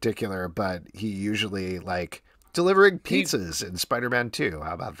anything in particular, but he usually delivering pizzas in Spider-Man 2.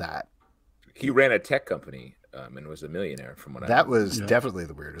 How about that? He ran a tech company and was a millionaire from what I That was definitely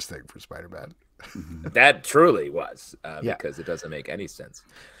the weirdest thing for Spider-Man. That truly was, because it doesn't make any sense.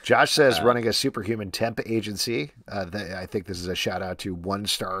 Josh says running a superhuman temp agency. I think this is a shout out to One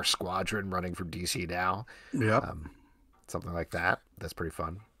Star Squadron running from DC now. Yeah. Something like that. That's pretty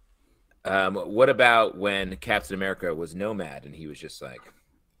fun. What about when Captain America was Nomad and he was just like,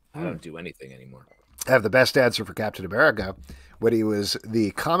 I don't do anything anymore? I have the best answer for Captain America when he was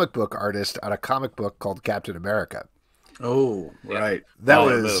the comic book artist on a comic book called Captain America. Oh, right. That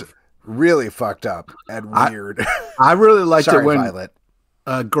was really fucked up and weird. I really liked Sorry, it when Violet.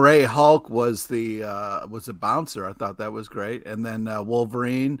 Gray Hulk was a bouncer. I thought that was great. And then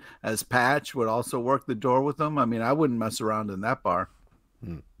Wolverine as Patch would also work the door with him. I mean, I wouldn't mess around in that bar.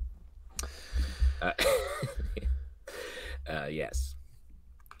 Yes.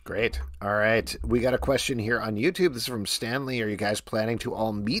 Great. All right. We got a question here on YouTube. This is from Stanley. Are you guys planning to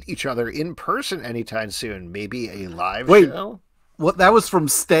all meet each other in person anytime soon? Maybe a live show? What? That was from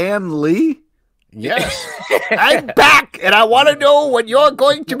Stan Lee? Yes. I'm back, and I want to know when you're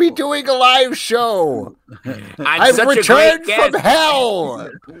going to be doing a live show. I've returned from hell.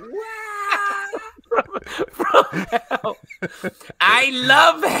 From hell. I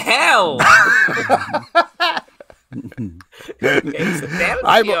love hell.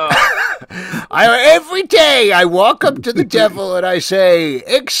 Every day I walk up to the devil and I say,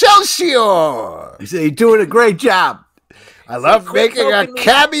 Excelsior! You say, you're doing a great job. I love making a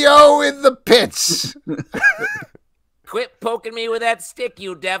cameo in the pits. Quit poking me with that stick,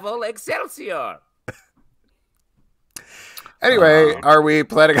 you devil. Excelsior. Anyway, are we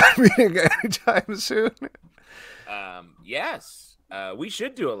planning on meeting anytime soon? Yes. We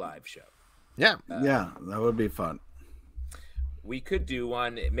should do a live show. Yeah. Yeah, that would be fun. We could do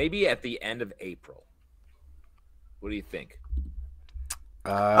one maybe at the end of April. What do you think?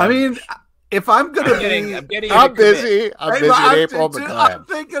 I mean, if I'm going to be... I'm busy. I'm busy in April, but I'm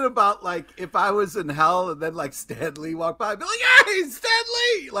thinking about, if I was in hell and then, Stan Lee walked by, I'd be like, hey, Stan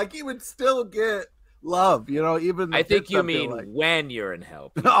Lee! He would still get love, even... I think you mean when you're in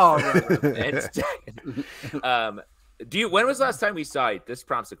hell. Oh, right. When was the last time we saw it? This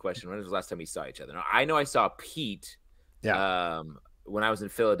prompts a question. When was the last time we saw each other? Now, I know I saw Pete when I was in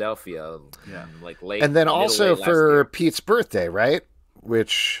Philadelphia, late. And then also for Pete's birthday, right?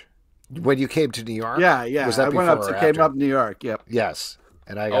 Which, when you came to New York? Yeah. Was that I went up to New York, yep. Yes.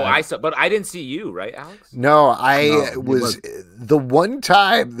 And I saw, but I didn't see you, right, Alex? No, I was the one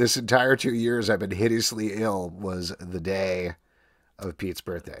time this entire 2 years I've been hideously ill was the day of Pete's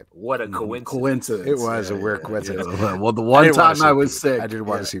birthday. What a coincidence. It was a weird coincidence. Yeah. Well, the one time I was sick. I didn't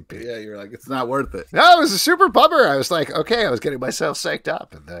want to see Pete. Yeah, you're like, it's not worth it. No, it was a super bummer. I was like, okay, I was getting myself psyched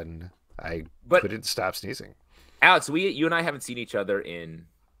up, and then I couldn't stop sneezing. Alex, you and I haven't seen each other in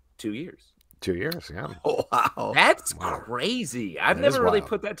 2 years. 2 years, yeah. Oh, wow. That's crazy. I've never really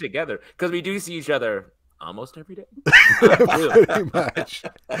put that together because we do see each other almost every day. Pretty much.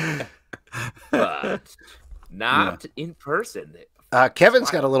 But not in person. Kevin's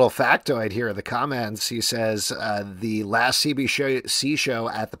got a little factoid here in the comments. He says the last CBC show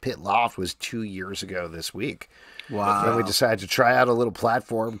at the Pit Loft was 2 years ago this week. Wow. Then we decided to try out a little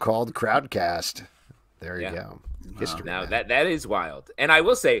platform called Crowdcast. There you go. History. Now that is wild. And I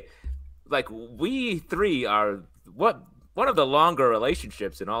will say, like, we three are one of the longer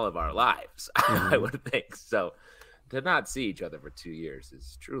relationships in all of our lives, I would think. So to not see each other for 2 years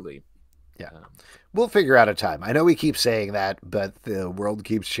is truly... Yeah. We'll figure out a time. I know we keep saying that, but the world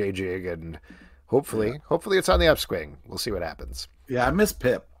keeps changing, and hopefully it's on the upswing. We'll see what happens. Yeah, I miss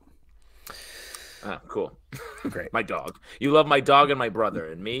Pip. Oh, cool. Great. My dog. You love my dog and my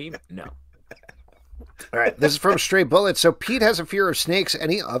brother, and me? No. All right, this is from Stray Bullet. So Pete has a fear of snakes.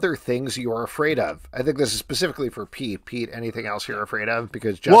 Any other things you're afraid of? I think this is specifically for Pete. Pete, anything else you're afraid of?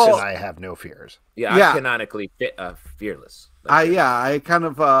 Because Justin and I have no fears. Yeah, I'm canonically fearless. I kind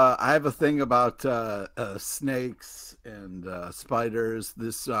of I have a thing about snakes and spiders.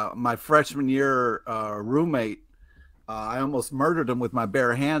 This my freshman year roommate, I almost murdered him with my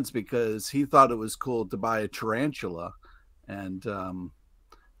bare hands because he thought it was cool to buy a tarantula, and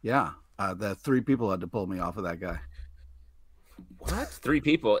that 3 people had to pull me off of that guy. What? 3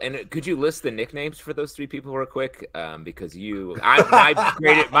 people? And could you list the nicknames for those 3 people real quick? Because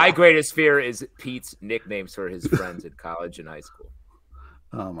my greatest fear is Pete's nicknames for his friends in college and high school.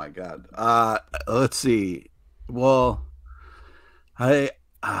 Oh my God. Let's see. Well, I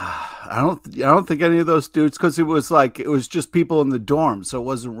don't think any of those dudes, because it was just people in the dorm, so it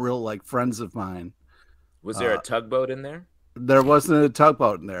wasn't real like friends of mine. Was there a tugboat in there? There wasn't a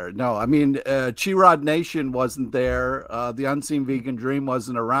tugboat in there. No, I mean, Chi-Rod Nation wasn't there. The Unseen Vegan Dream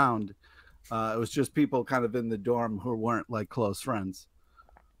wasn't around. It was just people kind of in the dorm who weren't like close friends.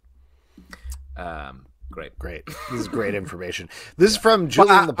 Great. This is great information. This is from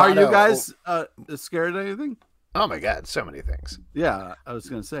Julian Lobato. Are you guys scared of anything? Oh my God, so many things. Yeah, I was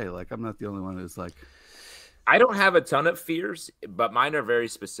going to say, like, I'm not the only one who's like... I don't have a ton of fears, but mine are very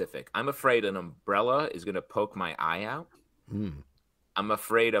specific. I'm afraid an umbrella is going to poke my eye out. I'm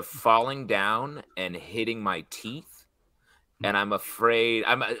afraid of falling down and hitting my teeth, and I'm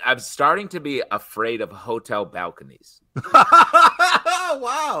starting to be afraid of hotel balconies.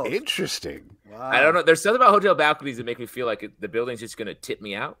 Wow, interesting. Wow. I don't know. There's something about hotel balconies that make me feel like the building's just going to tip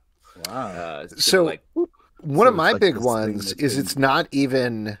me out. Wow. One of my big ones is it's not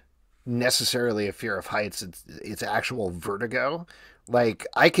even necessarily a fear of heights. It's actual vertigo. Like,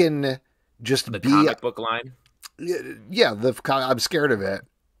 I can just the comic book line. Yeah, I'm scared of it.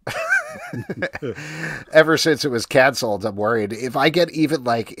 Ever since it was canceled, I'm worried. If I get even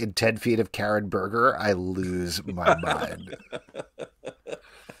like in 10 feet of Karen Berger, I lose my mind.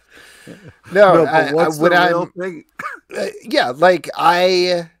 What's the real thing?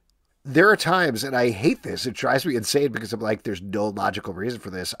 There are times, and I hate this, it drives me insane because I'm like, there's no logical reason for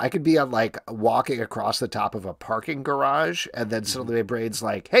this. I could be on like walking across the top of a parking garage, and then suddenly my brain's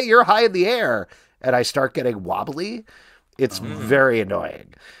like, hey, you're high in the air. And I start getting wobbly. It's very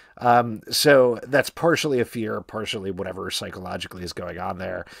annoying. So that's partially a fear, partially whatever psychologically is going on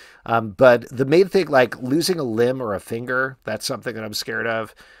there. But the main thing, like losing a limb or a finger, that's something that I'm scared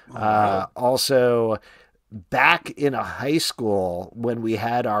of. Also, back in a high school when we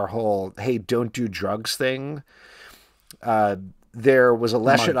had our whole, hey, don't do drugs thing, there was a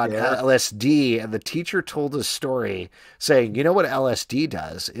lesson on LSD, and the teacher told a story saying, you know what LSD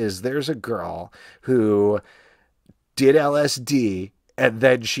does is there's a girl who did LSD, and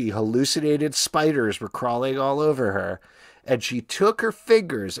then she hallucinated spiders were crawling all over her, and she took her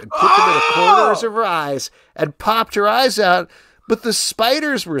fingers and put them in the corners of her eyes and popped her eyes out, but the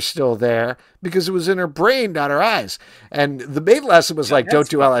spiders were still there because it was in her brain, not her eyes. And the main lesson was don't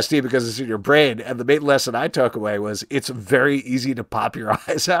do LSD because it's in your brain. And the main lesson I took away was it's very easy to pop your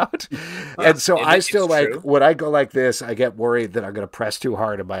eyes out. And so I still when I go like this, I get worried that I'm going to press too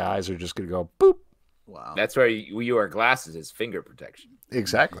hard and my eyes are just going to go boop. Wow. That's why you wear glasses as finger protection.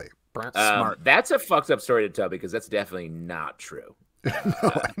 Exactly. Smart. That's a fucked up story to tell because that's definitely not true. No,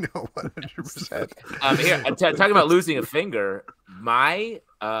 I know 100%. Talking about losing a finger, My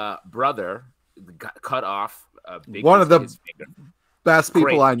brother cut off a big One of the his finger. best people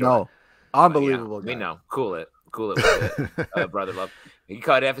Great I story. know. Unbelievable. Yeah, we guy. know. Cool it with it. Brother love. He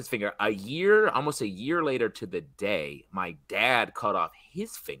cut off his finger. Almost a year later to the day, my dad cut off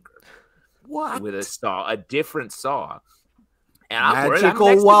his finger. What? With a different saw. And I'm worried Magical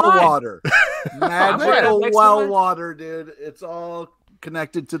I'm next well to mine. water. Magical I'm next to well mine. water, dude. It's all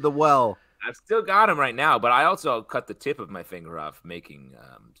connected to the well. I've still got him right now, but I also cut the tip of my finger off making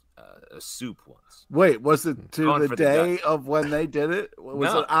a soup once. Wait, was it to Going the for the day gut. of when they did it?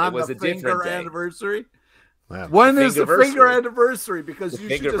 Was No, it on it was the a different finger day. anniversary? Wow. When is the Fingerversary. finger anniversary? Because The you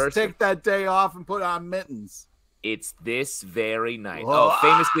should just fingerversary. take that day off and put on mittens. It's this very night. Whoa. Oh,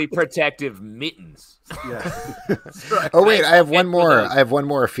 famously protective mittens. Yeah. That's right. Oh wait, I have one And more. those. I have one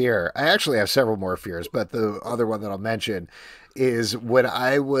more fear. I actually have several more fears, but the other one that I'll mention is when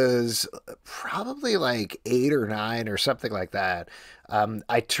I was probably like 8 or 9 or something like that.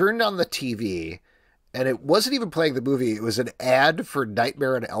 I turned on the TV, and it wasn't even playing the movie. It was an ad for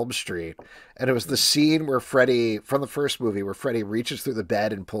Nightmare on Elm Street, and it was the scene where Freddy from the first movie, where Freddy reaches through the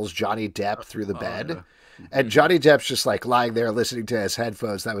bed and pulls Johnny Depp through the bed. Yeah. And Johnny Depp's just like lying there listening to his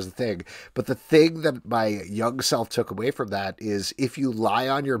headphones. That was the thing. But the thing that my young self took away from that is if you lie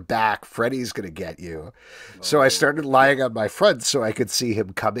on your back, Freddy's going to get you. So I started lying on my front so I could see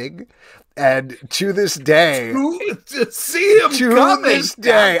him coming. And to this day, To see him coming. this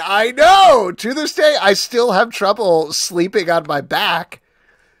day, I know. To this day, I still have trouble sleeping on my back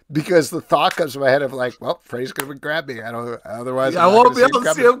because the thought comes to my head of like, well, Freddy's going to grab me. I don't. Otherwise, I I'm not won't gonna be able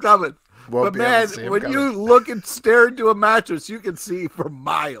to see him coming. Won't But be able man, to see him when coming. you look and stare into a mattress, you can see for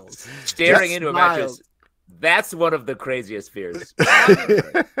miles. Staring Just into a miles. mattress. That's one of the craziest fears.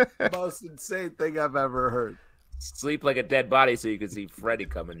 Most insane thing I've ever heard. Sleep like a dead body so you can see Freddy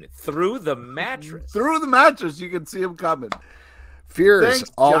coming through the mattress. Through the mattress, you can see him coming. Fears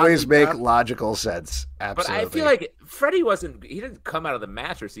Thanks, always Johnny make Depp. logical sense. But Absolutely. I feel like Freddy he didn't come out of the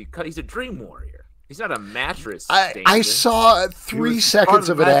mattress. He's a dream warrior. He's not a mattress. I danger. saw He 3 was seconds part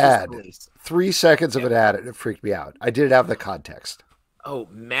of the an mattress ad. police. 3 seconds of an ad, and it freaked me out. I didn't have the context. Oh,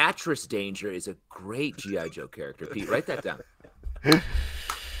 mattress danger is a great G.I. Joe character. Pete, write that down.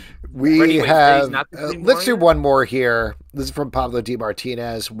 We Freddy's have. not the Dream Let's do Warrior? one more here. This is from Pablo D.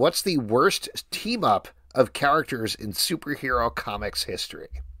 Martinez. What's the worst team up of characters in superhero comics history?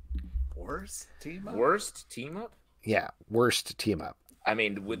 Worst team up? Worst team up? Yeah, worst team up. I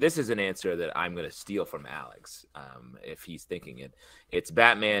mean, this is an answer that I'm going to steal from Alex, if he's thinking it. It's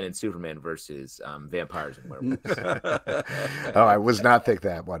Batman and Superman versus vampires and werewolves. Oh, I was not thinking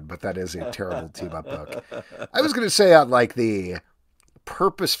that one, but that is a terrible team up book. I was going to say on like the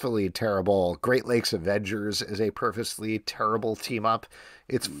purposefully terrible Great Lakes Avengers is a purposely terrible team up.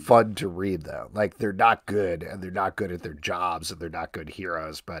 It's fun to read though. Like they're not good and they're not good at their jobs and they're not good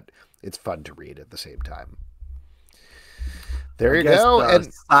heroes, but it's fun to read at the same time. There you go.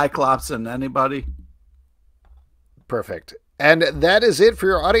 And Cyclops and anybody? perfect. And that is it for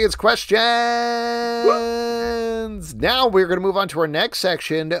your audience questions. Now we're going to move on to our next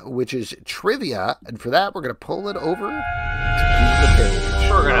section, which is trivia. And for that, we're going to pull it over to the page.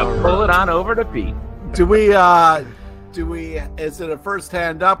 We're going to pull it on over to Pete. Do we, is it a first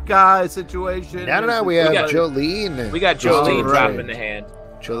hand up guy situation? No. We have Jolene. We got All Jolene right. dropping the hand.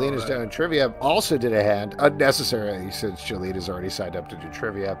 Jolene is doing trivia. Also did a hand unnecessarily since Jolene has already signed up to do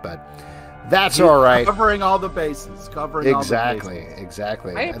trivia, but that's all right. Covering all the bases. Exactly.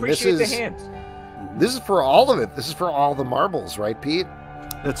 I And appreciate the hand. This is for all of it. This is for all the marbles, right, Pete?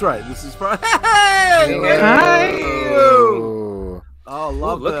 That's right. This is for. Hey! Hi. Ooh. Oh, Ooh,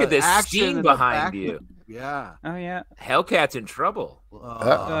 love look the at this action scene in the behind back. you. Yeah. Oh yeah. Hellcat's in trouble. You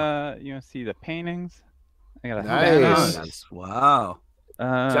want to see the paintings? I got a Nice. Nice. Wow.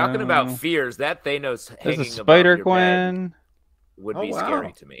 Talking about fears, that Thanos there's hanging a above Spider your bed Gwen would Oh, be wow.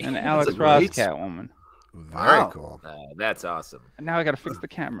 scary to me. and Alex a Ross great- Catwoman. Very cool. That's awesome. And now I got to fix the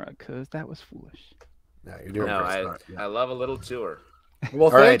camera because that was foolish. No, you're doing No, great. I love a little tour. Well,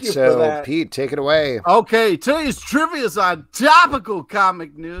 All thank right, you for so that. Pete, take it away. Okay, today's trivia is on topical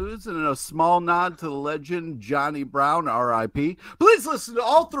comic news and a small nod to the legend Johnny Brown, R.I.P. Please listen to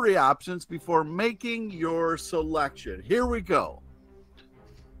all three options before making your selection. Here we go.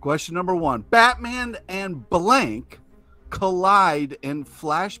 Question number 1. Batman and blank collide in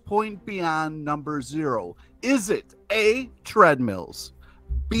Flashpoint Beyond number 0. Is it A, treadmills,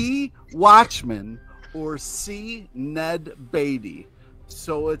 B, Watchmen, or C, Ned Beatty?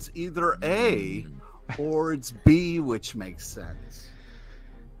 So it's either A or it's B, which makes sense.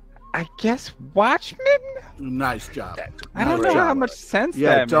 I guess Watchmen. Nice job. I don't Nice know how job. much sense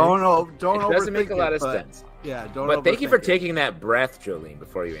Yeah, that don't makes. don't It doesn't make a overthink lot it, of but sense. Yeah, don't. But thank you for overthink it. taking that breath, Jolene,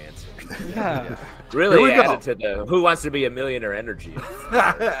 before you answer. Yeah. Really Here we added to the Who Wants to Be a Millionaire energy.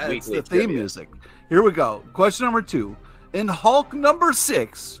 It's the theme music. Here we go. Question number 2. In Hulk number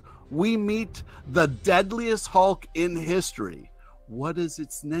 6, we meet the deadliest Hulk in history. What is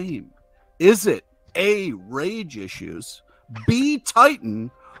its name? Is it A, Rage Issues, B, Titan,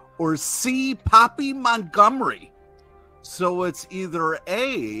 or C, Poppy Montgomery? So it's either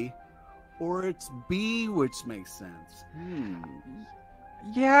A or it's B, which makes sense.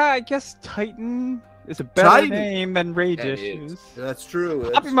 Yeah, I guess Titan is a better Titan. name than Rage That is. Issues. That's true.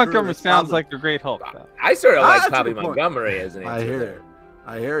 Poppy Montgomery sounds like a great Hulk, though. I sort of like That's a Poppy good point. Montgomery as an answer. I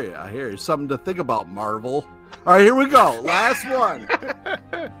hear it. I hear you. Something to think about, Marvel. All right, here we go. Last one.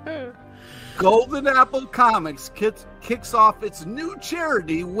 Golden Apple Comics kicks off its new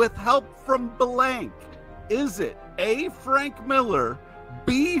charity with help from blank. Is it A, Frank Miller,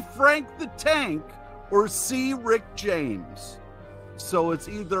 B, Frank the Tank, or C, Rick James? So it's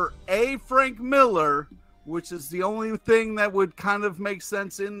either A, Frank Miller, which is the only thing that would kind of make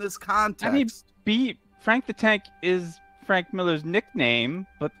sense in this context. I mean, B, Frank the Tank is Frank Miller's nickname,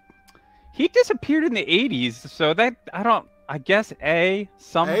 but he disappeared in the 80s, so that I guess A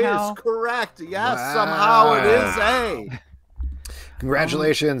somehow. A is correct. Yes, Wow. somehow it is A.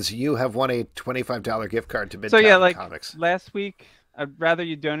 Congratulations, you have won a $25 gift card to Midtown So yeah, like Comics. last week, I'd rather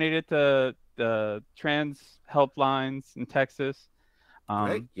you donate it to the trans helplines in Texas.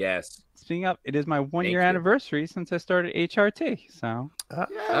 Great. Yes. Speaking of, it is my 1 year you. anniversary since I started HRT. So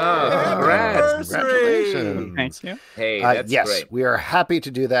congrats. Congratulations. thank you. Hey, that's yes, great. we are happy to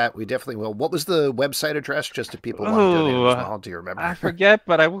do that. We definitely will. What was the website address? Just if people want to donate as well. Do you remember? I forget,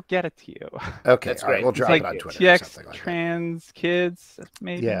 but I will get it to you. Okay, That's all right, great. we'll It's drop It's it on like Twitter or TX something like that. Trans Kids,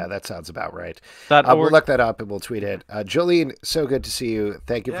 maybe. Yeah, that sounds about right. .org. We'll look that up and we'll tweet it. Jolene, so good to see you.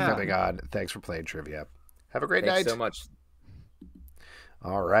 Thank you for Yeah. coming on. Thanks for playing trivia. Have a great Thanks night. so much.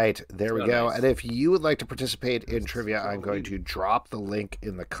 All right, there we So go. nice. And if you would like to participate in trivia, I'm going to drop the link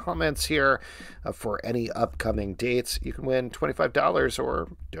in the comments here for any upcoming dates. You can win $25 or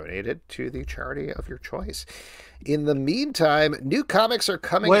donate it to the charity of your choice. In the meantime, new comics are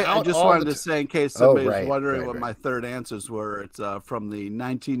coming out. I just all wanted the to say, in case Oh, somebody's right, wondering right, what right. my third answers were, it's from the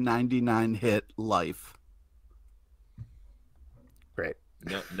 1999 hit Life. Great.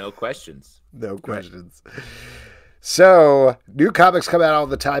 No questions. No questions. So, new comics come out all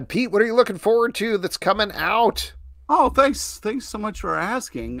the time. Pete, what are you looking forward to that's coming out? Oh, thanks so much for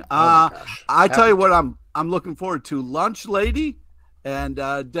asking. Oh my gosh. I tell you what, I'm looking forward to Lunch Lady and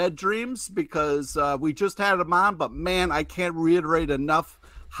Dead Dreams, because we just had them on, but man, I can't reiterate enough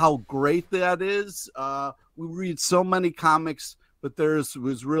how great that is. We read so many comics, but theirs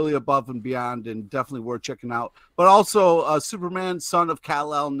was really above and beyond and definitely worth checking out. But also Superman, Son of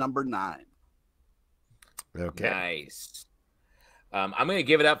Kal-El, #9. Okay. Nice. I'm going to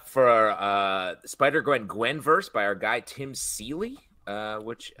give it up for Spider-Gwen Gwenverse by our guy Tim Seeley,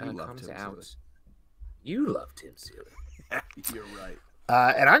 which You love comes Tim out. Seeley. You love Tim Seeley. You're right.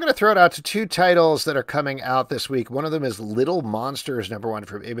 And I'm going to throw it out to two titles that are coming out this week. One of them is Little Monsters, #1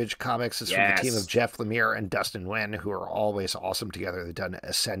 from Image Comics. It's from the team of Jeff Lemire and Dustin Nguyen, who are always awesome together. They've done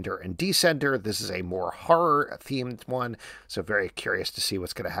Ascender and Descender. This is a more horror-themed one, so very curious to see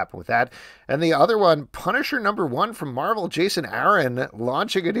what's going to happen with that. And the other one, Punisher #1 from Marvel. Jason Aaron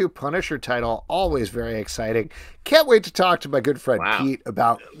launching a new Punisher title. Always very exciting. Can't wait to talk to my good friend Pete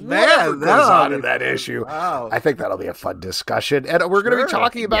about whatever goes on in that issue. Wow. I think that'll be a fun discussion. And we're going to be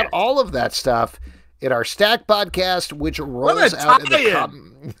talking about all of that stuff in our Stack podcast, which rolls out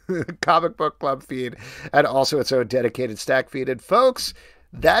in the Comic Book Club feed and also its own dedicated Stack feed. And folks,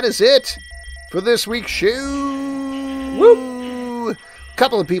 that is it for this week's show. Woo!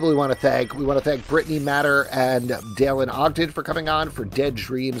 Couple of people we want to thank. We want to thank Brittany Matter and Dailen Ogden for coming on for Dead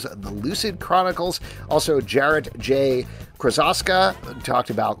Dreams, the Lucid Chronicles. Also, Jarrett J. Krosoczka talked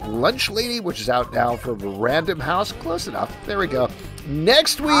about Lunch Lady, which is out now from Random House. Close enough. There we go.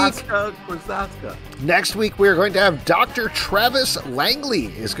 Next week, we're going to have Dr. Travis Langley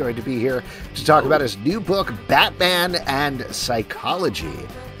is going to be here to talk about his new book, Batman and Psychology.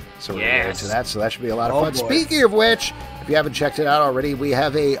 So we're going to get into that, so that should be a lot of fun. Boy. Speaking of which, if you haven't checked it out already, we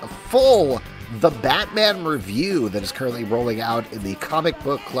have a full The Batman review that is currently rolling out in the Comic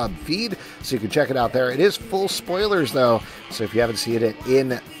Book Club feed, so you can check it out there. It is full spoilers, though, so if you haven't seen it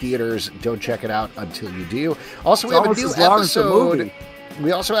in theaters, don't check it out until you do. Also, we have a new episode.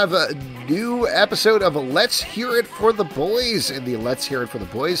 We also have a new episode of Let's Hear It for the Boys in the Let's Hear It for the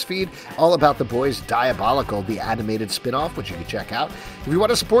Boys feed, all about The Boys Diabolical, the animated spinoff, which you can check out. If you want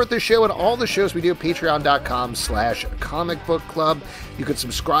to support this show and all the shows we do, patreon.com/Comic Book Club. You can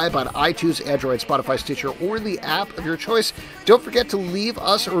subscribe on iTunes, Android, Spotify, Stitcher, or the app of your choice. Don't forget to leave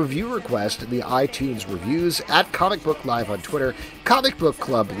us a review request in the iTunes reviews at Comic Book Live on Twitter, Comic Book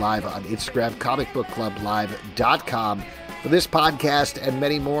Club Live on Instagram, comicbookclublive.com. For this podcast and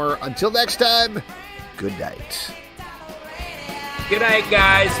many more, until next time, good night. Good night,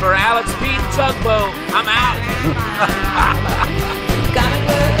 guys. For Alex Pete Tugboat, I'm out.